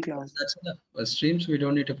so enough. many classes. That's enough. Streams we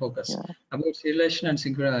don't need to focus. Yeah, About serialization and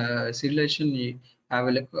serialization, you have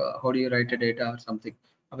a look, how do you write a data or something,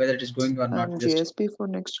 whether it is going or not. and Just JSP for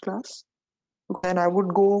next class. And I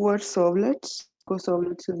would go over servlets because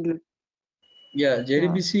servlets is yeah, yeah,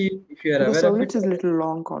 JDBC. If you are because aware of it. servlets is little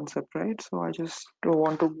long concept, right? So I just don't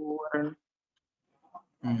want to go over and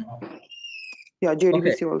Hmm. yeah, Okay,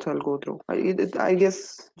 JDBC also I'll go through. I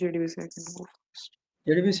guess JDBC I can go first.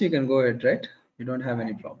 JDBC you can go ahead, right? You don't have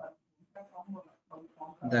any problem.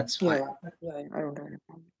 That's Yeah, fine. yeah, I don't have any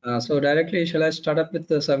problem. So directly, shall I start up with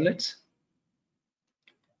the servlets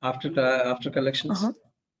after collections? Uh-huh.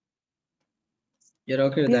 You're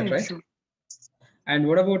okay with Yeah, that, yeah, right? sure. And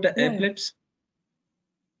what about the Yeah, yeah. applets,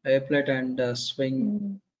 applet and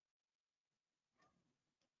swing?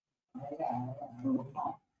 Mm,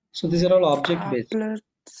 So these are all object based.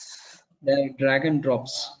 applets. They're drag and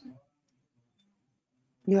drops.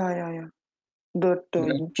 Yeah, yeah, yeah. That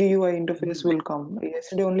Drag- GUI interface will come.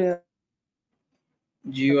 Yesterday only I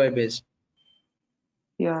GUI based.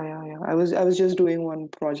 yeah, yeah, yeah. I was just doing one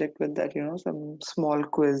project with that, some small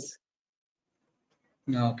quiz.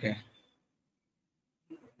 Okay.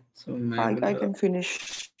 So I maybe can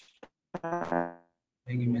finish.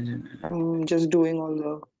 imagine. I'm just doing all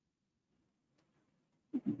the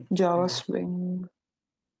Java Swing.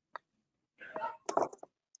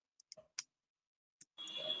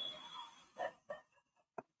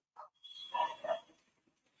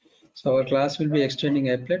 So our class will be extending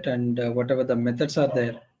applet and whatever the methods are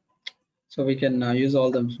there. So we can use all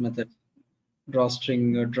those methods. Draw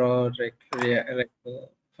string, draw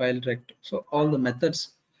file rect. So all the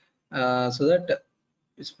methods so that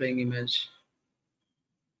displaying image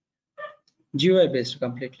GUI based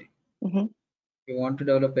completely. Mm-hmm, If you want to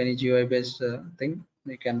develop any GUI based thing,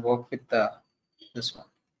 you can work with this one.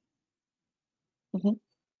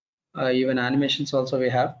 mm-hmm, Even animations also we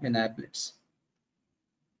have in applets.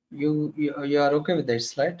 You are okay with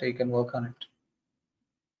this, right? You can work on it.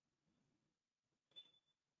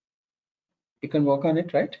 You can work on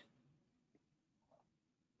it, right?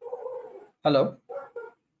 Hello.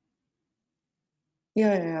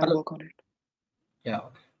 yeah, yeah, I'll Hello. work on it. Yeah.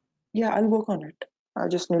 Okay. Yeah, I'll work on it. I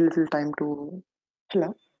just need a little time to.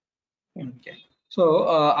 Hello. Yeah. Okay. So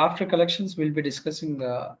after collections, we'll be discussing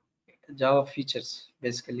Java features.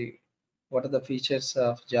 Basically, what are the features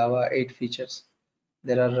of Java 8 features?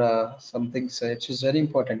 There are some things which is very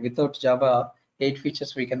important. Without Java 8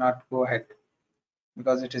 features, we cannot go ahead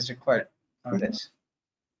because it is required Mm-hmm. nowadays.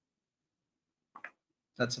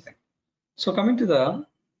 That's the thing. So coming to the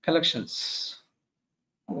collections,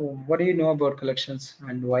 what do you know about collections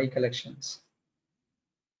and why collections?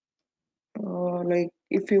 Like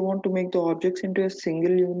if you want to make the objects into a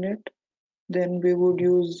single unit, then we would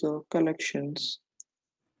use collections,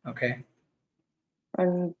 Okay.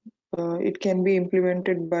 and it can be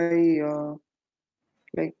implemented by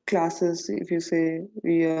like classes. If you say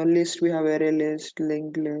we list, we have array list,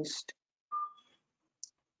 linked list.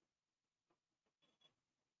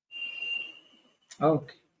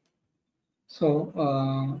 Okay. So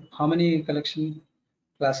how many collection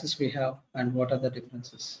classes we have and what are the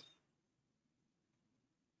differences?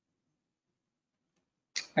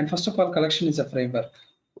 And first of all, collection is a framework.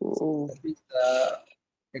 Oh, That means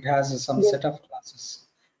it has some yeah. set of classes,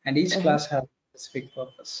 and each Uh-huh. class has a specific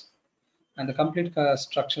purpose. And the complete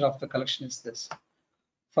structure of the collection is this.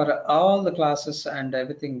 For all the classes and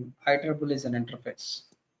everything, IEEE is an interface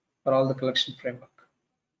for all the collection framework.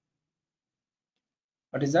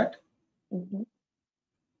 What is that? Mm-hmm.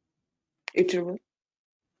 Iterable.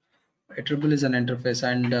 IEEE is an interface,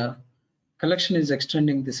 and collection is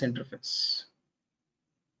extending this interface.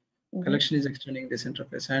 Mm-hmm. Collection is extending this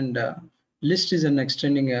interface, and list is an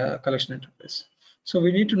extending collection interface. So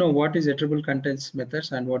we need to know what is iterable contents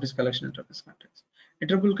methods and what is collection interface contents.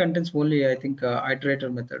 Iterable contents only, I think,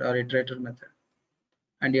 iterator method or iterator method,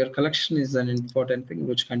 and your collection is an important thing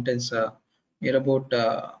which contains near about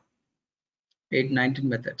 8 19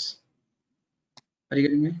 methods. Are you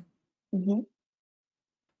getting me? Mm-hmm.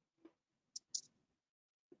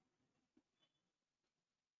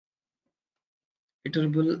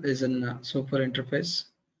 Iterable is an super interface,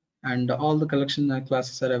 and all the collection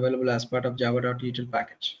classes are available as part of java.util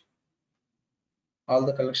package. All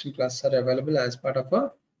the collection classes are available as part of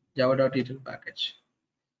a java.util package.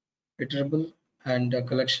 Iterable and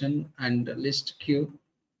collection and list queue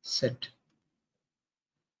set.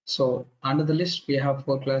 So under the list we have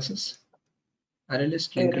 4 classes: array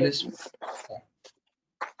list, linked Array list. list,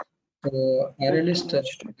 So array vector list match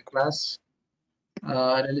is type. a class.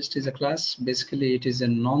 Array list is a class. Basically, it is a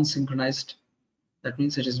non-synchronized. That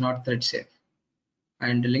means it is not thread safe.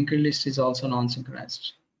 And linked list is also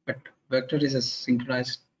non-synchronized. But vector is a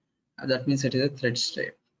synchronized. That means it is a thread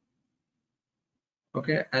safe.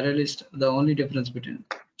 Okay, array list. The only difference between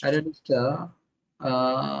array list, uh,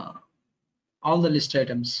 all the list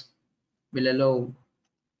items will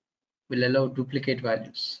allow duplicate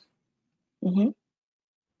values. Mm-hmm.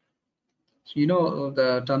 So you know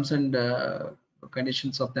the terms and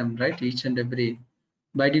conditions of them, right? Each and every,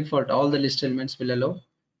 by default, all the list elements will allow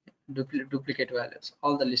duplicate values.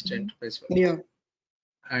 All the list Mm-hmm. interface will, Yeah.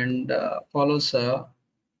 and follows uh,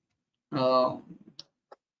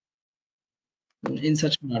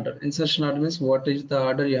 insertion order. Insertion order means what is the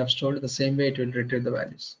order you have stored, the same way it will retrieve the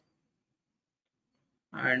values.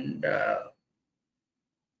 And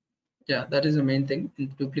yeah, that is the main thing. In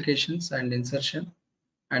duplications and insertion,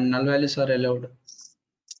 and null values are allowed.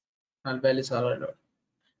 Null values are allowed.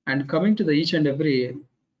 And coming to the each and every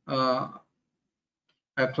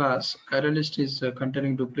a class, array list is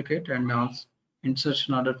containing duplicate, and now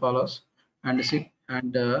insertion order follows. And see,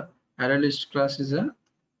 and array list class is a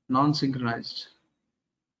non-synchronized,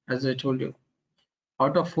 as I told you.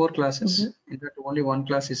 Out of 4 Mm-hmm. classes, in that only 1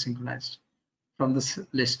 class is synchronized from this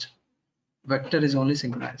list. Vector is only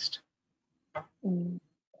synchronized. Mm-hmm.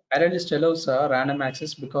 Array list allows random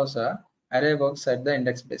access because array works at the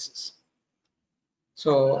index basis.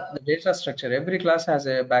 So the data structure, every class has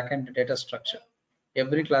a backend data structure.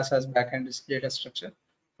 Every class has backend data structure.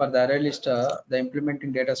 For the array list, the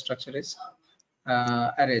implementing data structure is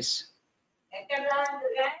arrays.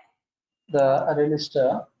 The array list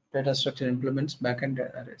data structure implements backend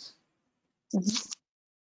arrays.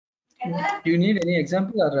 Do you need any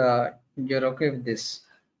example, or you're okay with this?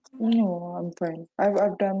 No, I'm fine.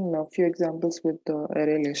 I've done a few examples with the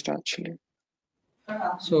array list actually.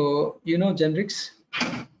 So you know generics.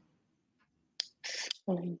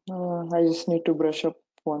 I just need to brush up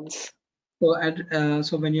once.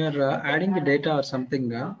 So when you're adding the data or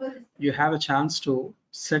something, you have a chance to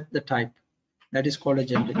set the type. That is called a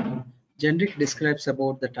generic. Generic describes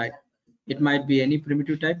about the type. It might be any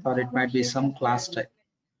primitive type, or it might be some class type.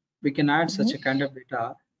 We can add Mm-hmm. such a kind of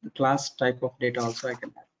data, the class type of data also I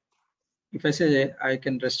can add. If I say I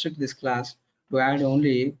can restrict this class to add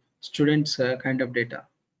only students kind of data,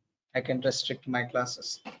 I can restrict my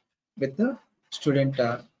classes with the student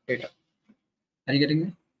data. Are you getting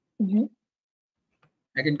me? Mm-hmm.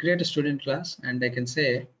 I can create a student class, and I can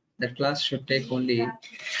say that class should take only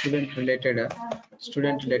student related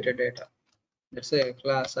data. Let's say a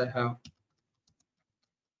class I have.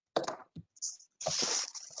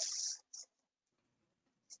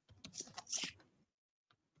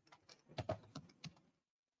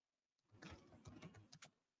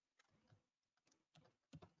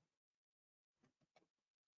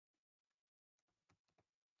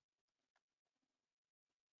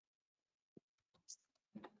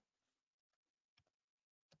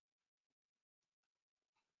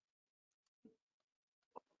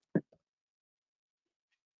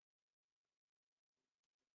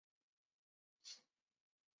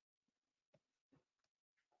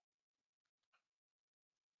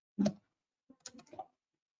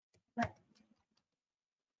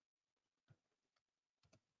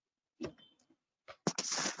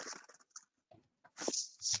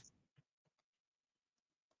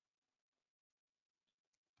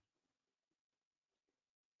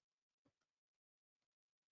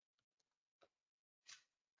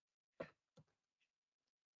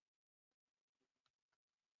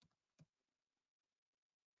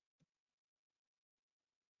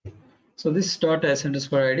 So this dot s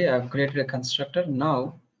underscore id, I've created a constructor.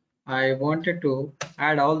 Now I wanted to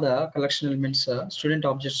add all the collection elements, student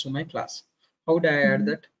objects to my class. How do I add Mm-hmm.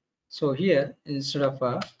 that? So here, instead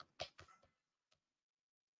of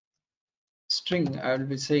string, I will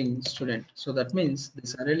be saying student. So that means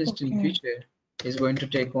this array list in Okay. future is going to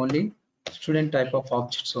take only student type of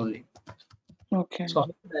objects only. Okay. So how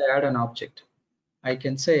do I add an object? I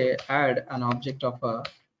can say add an object of a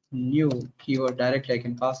new keyword directly. I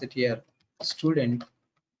can pass it here student,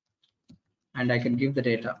 and I can give the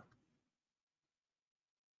data.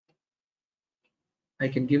 I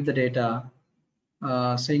can give the data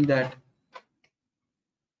saying that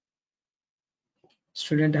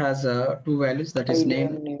student has two values, that is ID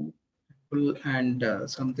name and name. and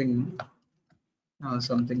something.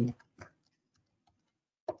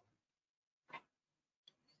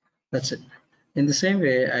 That's it. In the same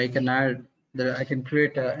way, I can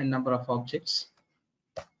create a number of objects,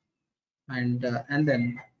 and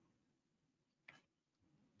then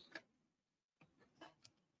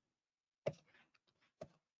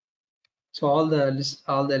so all the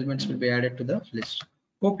elements will be added to the list.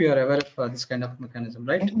 Hope you are aware of this kind of mechanism,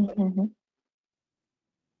 right?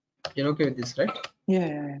 You're okay with this, right?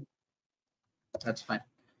 Yeah. That's fine.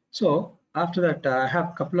 So after that, I have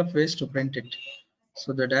a couple of ways to print it.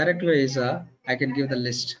 So the direct way is I can give the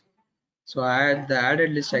list. So I add the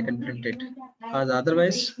added list, I can print it.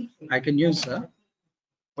 Otherwise, I can use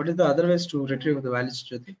what is the other ways to retrieve the values,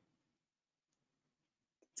 Jyoti?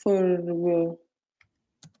 For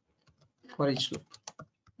For each loop,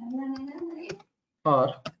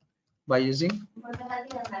 or by using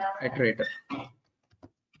iterator.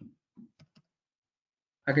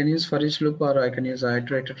 I can use for each loop, or I can use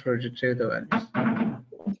iterator to retrieve the values.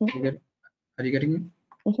 Are you getting me?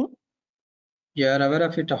 You are aware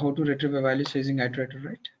of it, how to retrieve a values using iterator,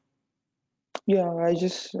 right? Yeah,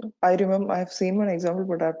 I remember I've seen one example,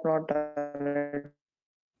 but I've not done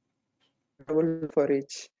it for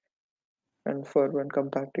each and for when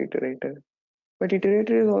compared to iterator. But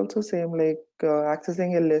iterator is also same, like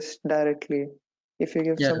accessing a list directly. If you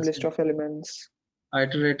give some Yes, list of elements,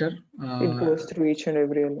 iterator. it goes through each and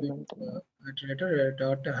every element. Iterator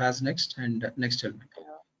dot has next and next element.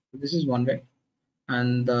 This is one way,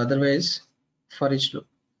 and the other way is for each loop.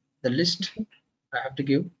 The list I have to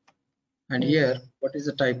give, and here what is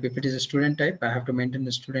the type? If it is a student type, I have to maintain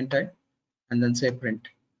the student type and then say print.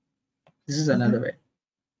 This is another way.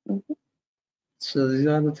 So these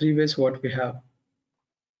are the three ways what we have.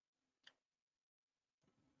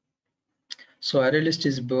 So array list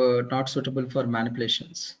is not suitable for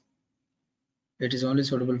manipulations. It is only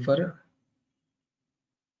suitable for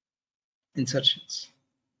insertions.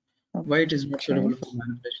 Why it is not suitable for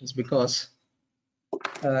manipulations? Because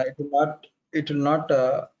it will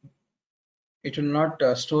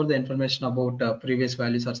not store the information about previous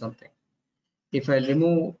values or something. If I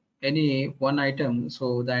remove any one item,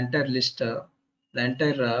 so the entire list, the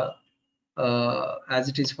entire as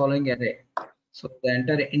it is following array, so the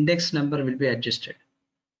entire index number will be adjusted.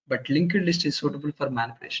 But linked list is suitable for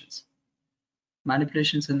manipulations.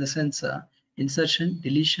 Manipulations in the sense insertion,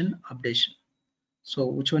 deletion, updation. So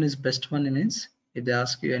which one is best one means, if they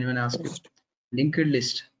ask you, anyone ask you, linked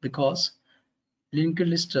list, because linked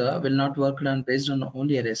list will not work on based on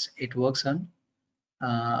only arrays. It works on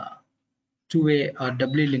two-way or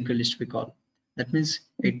doubly linked list we call. That means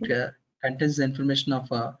it contains the information of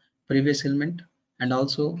a previous element and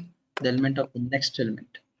also the element of the next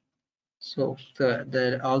element. So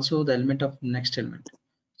the also the element of next element.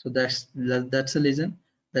 So that's the reason.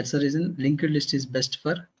 That's the reason linked list is best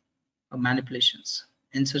for manipulations.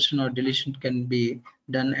 Insertion or deletion can be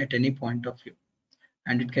done at any point of view,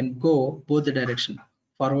 and it can go both the direction,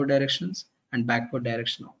 forward directions and backward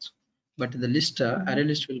direction also. But the list array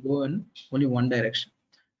list will go in only one direction,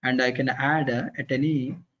 and I can add at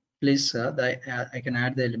any place I can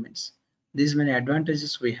add the elements. These many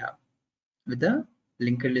advantages we have with the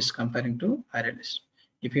linked list comparing to array list.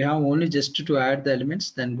 If you have only just to add the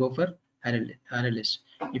elements, then go for array list.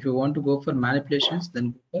 If you want to go for manipulations,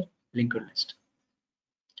 then go for linked list.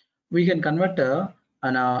 We can convert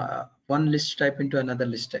one list type into another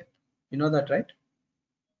list type. You know that, right?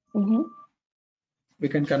 We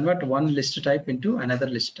can convert one list type into another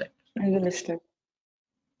list type. And the list type.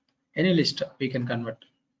 Any list we can convert.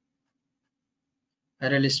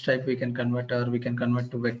 Array list type we can convert, or we can convert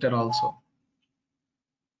to vector also.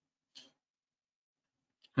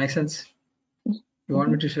 Make sense? You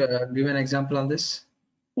want me to give an example on this?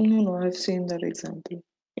 No, I've seen that example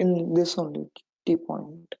in this only T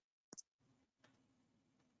point.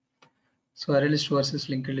 So array list versus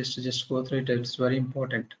linked list, just go through it. It's very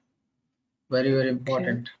important, very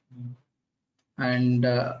important. And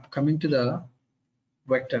coming to the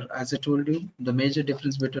vector, as I told you, the major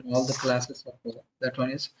difference between all the classes of that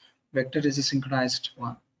one is vector is a synchronized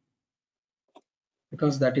one,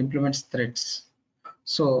 because that implements threads.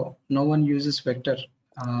 So no one uses vector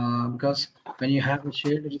because when you have a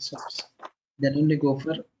shared results, then only go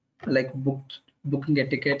for like booking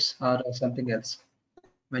etiquettes or something else.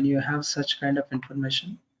 When you have such kind of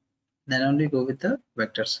information, then only go with the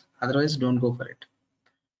vectors. Otherwise, don't go for it.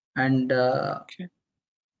 And Okay.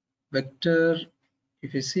 vector,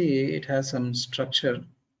 if you see, it has some structure.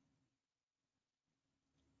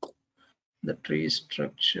 The tree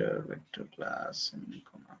structure, vector class, and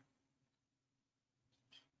comma.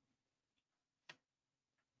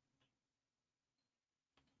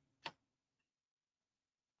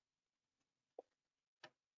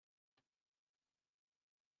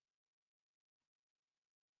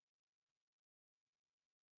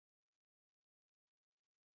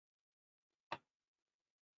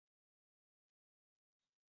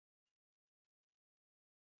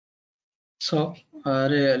 So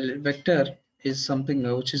vector is something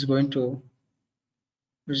which is going to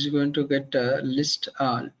get a list.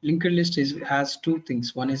 Linked list has two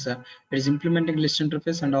things. One is it is implementing list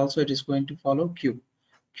interface, and also it is going to follow queue.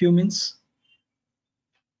 Queue means,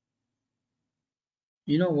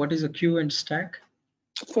 you know what is a queue and stack?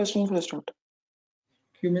 First in, first out.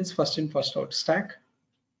 Queue means first in, first out. Stack,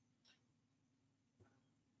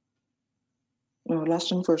 No,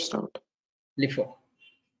 last in, first out. LIFO.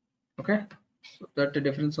 Okay, so that the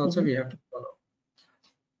difference also we have to follow.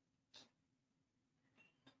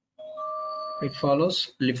 It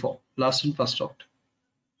follows LIFO, last in, first out,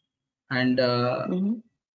 and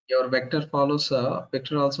your vector follows.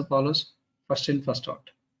 Vector also follows first in, first out.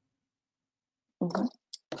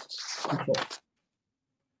 LIFO.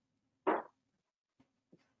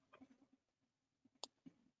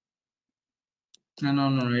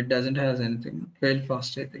 No, it doesn't has anything. Fail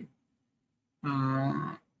fast, I think.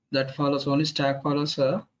 That follows only stack follows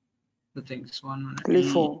the things. 1 minute.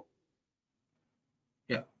 LIFO.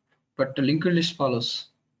 Yeah, but the linked list follows.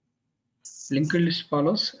 Linked list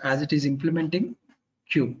follows as it is implementing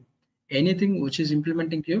queue. Anything which is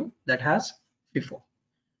implementing queue that has FIFO.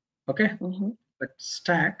 Okay, but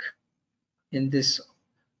stack in this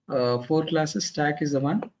four classes, stack is the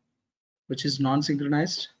one which is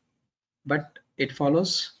non-synchronized, but it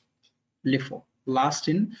follows LIFO, last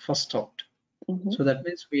in, first out. So that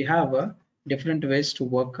means we have different ways to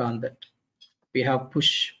work on that. We have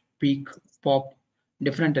push, peek, pop,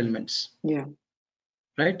 different elements. Yeah.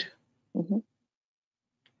 Right?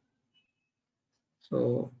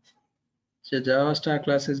 So the Java stack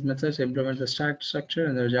classes methods implement the stack structure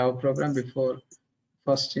in the Java program before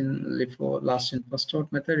first in, LIFO, last in, first out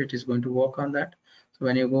method. It is going to work on that. So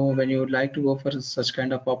when you would like to go for such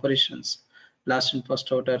kind of operations, last in, first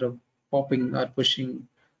out, or popping or pushing,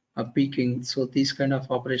 peeking. So these kind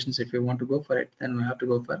of operations, if you want to go for it, then we have to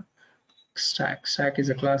go for stack. Stack is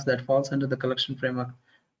a class that falls under the collection framework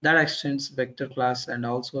that extends vector class and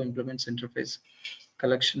also implements interface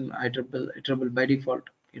collection iterable by default,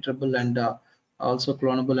 iterable and also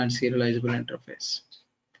clonable and serializable interface.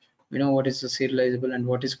 We know what is the serializable and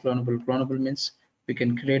what is clonable. Clonable means we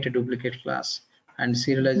can create a duplicate class, and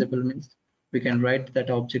serializable means we can write that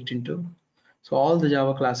object into. So all the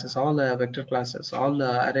Java classes, all the vector classes, all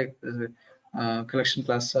the array collection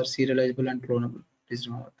classes are serializable and clonable. Please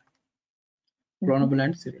know clonable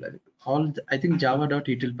and serializable. All I think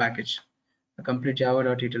java.util package, the complete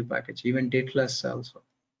java.util package, even date class also.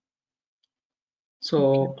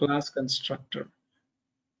 So class constructor,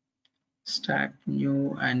 stack,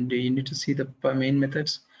 new, and you need to see the main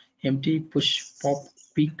methods: empty, push, pop,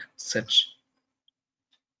 peek, search.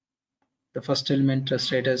 The first element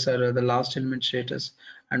status or the last element status,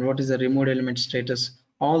 and what is the removed element status.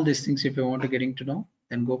 All these things, if you want to getting to know,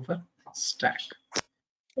 then go for stack.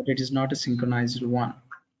 But it is not a synchronized one.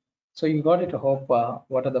 So you got it. I hope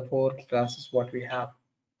what are the four classes what we have,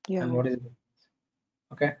 and what is it?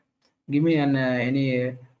 Okay, give me an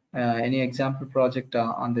any example project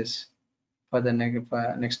on this for the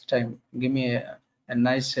next time. Give me a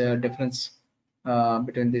nice difference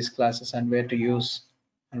between these classes and where to use,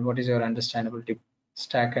 and what is your understandability.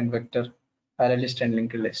 Stack and vector, array list and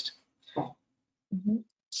linked list.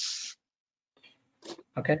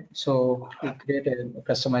 Okay, so we create a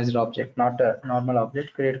customized object, not a normal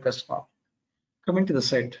object. Create a custom object. Coming to the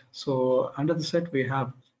set, so under the set we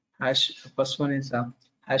have hash. First one is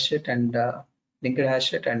hash set and linked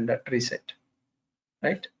hash set and tree set,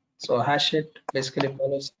 right? So hash set basically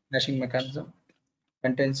follows hashing mechanism,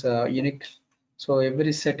 contains unique. So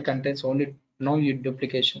every set contains only no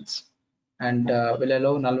duplications, and will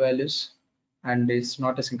allow null values, and it's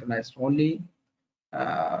not a synchronized. Only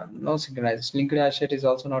no synchronized. Linked hash set is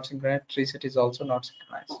also not synchronized. Tree set is also not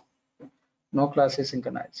synchronized. No class is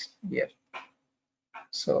synchronized here.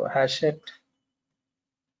 So hash set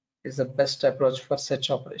is the best approach for such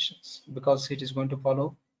operations because it is going to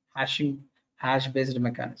follow hash-based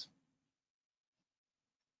mechanism.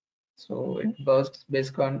 So it works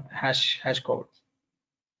based on hash code.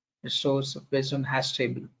 It stores based on hash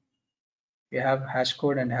table. We have hash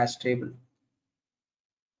code and hash table.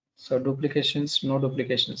 So duplications, no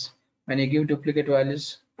duplications. When you give duplicate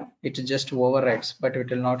values, it just overwrites, but it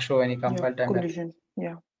will not show any compile time. Collision.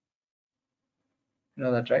 Yeah. You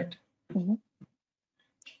know that, right? Mhm.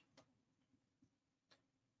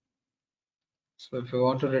 So if you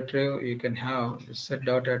want to retrieve, you can have the set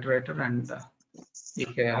dot iterator and you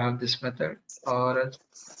can have this method, or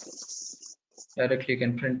else directly you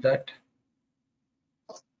can print that.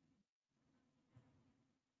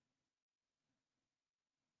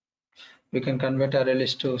 We can convert array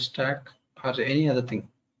list to stack or any other thing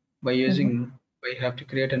by using, we have to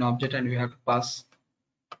create an object and we have to pass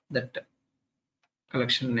that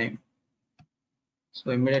collection name.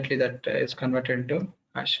 So immediately that is converted into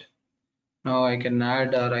hash. Now I can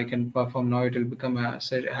add or I can perform, now it will become a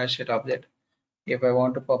hash set object. If I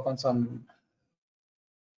want to perform some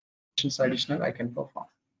additional, I can perform.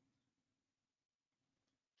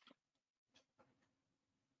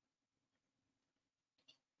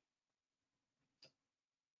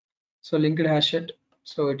 So linked hashet,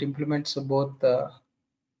 so it implements both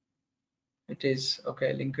it is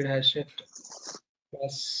okay, linked hashet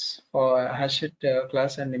class for hashet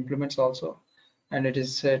class and implements also, and it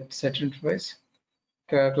is set interface.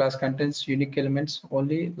 Class contains unique elements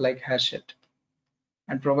only like hashet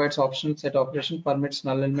and provides optional set operation, permits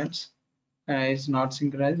null elements, is not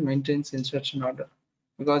synchronized, maintains instruction order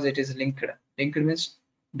because it is linked. Linked means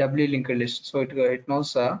doubly linked list, so it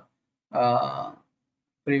knows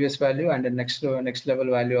previous value and the next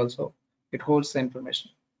level value also. It holds the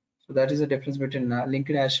information. So that is the difference between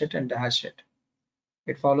linked hashet and the hashet.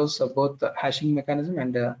 It follows both the hashing mechanism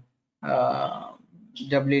and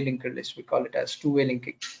doubly linked list. We call it as two-way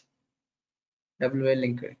linking, double-way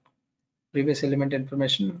linking. Previous element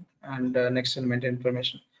information and next element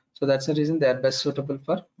information. So that's the reason they are best suitable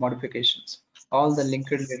for modifications. All the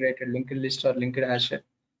linked related linked list or linked hashet,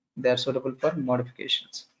 they are suitable for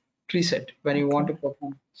modifications. Tree set, when you want to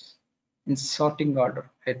perform in sorting order,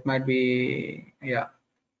 it might be, yeah,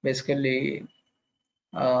 basically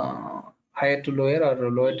higher to lower or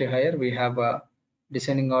lower to higher. We have a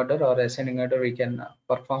descending order or ascending order we can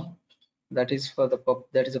perform. That is for the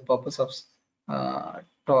that is the purpose of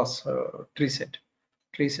toss tree set.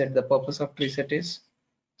 Tree set, the purpose of tree set is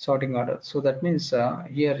sorting order. So that means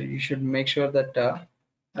here you should make sure that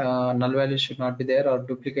null values should not be there or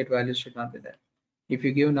duplicate values should not be there. If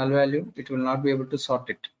you give null value, it will not be able to sort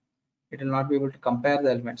it. It will not be able to compare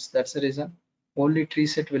the elements. That's the reason only tree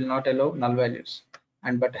set will not allow null values,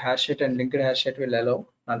 and but hash set and linked hash set will allow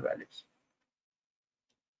null values.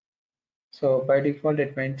 So by default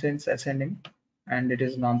it maintains ascending and it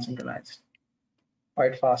is non-synchronized,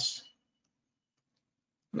 quite fast,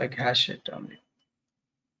 like hash set only.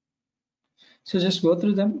 So just go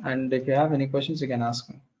through them, and if you have any questions you can ask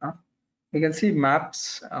me. We can see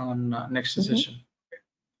maps on next session,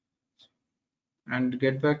 and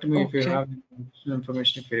get back to me if you have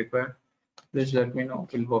information. If you require, please let me know.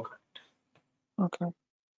 We'll work on it. Okay.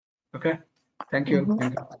 Okay, thank you.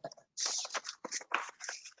 Thank you.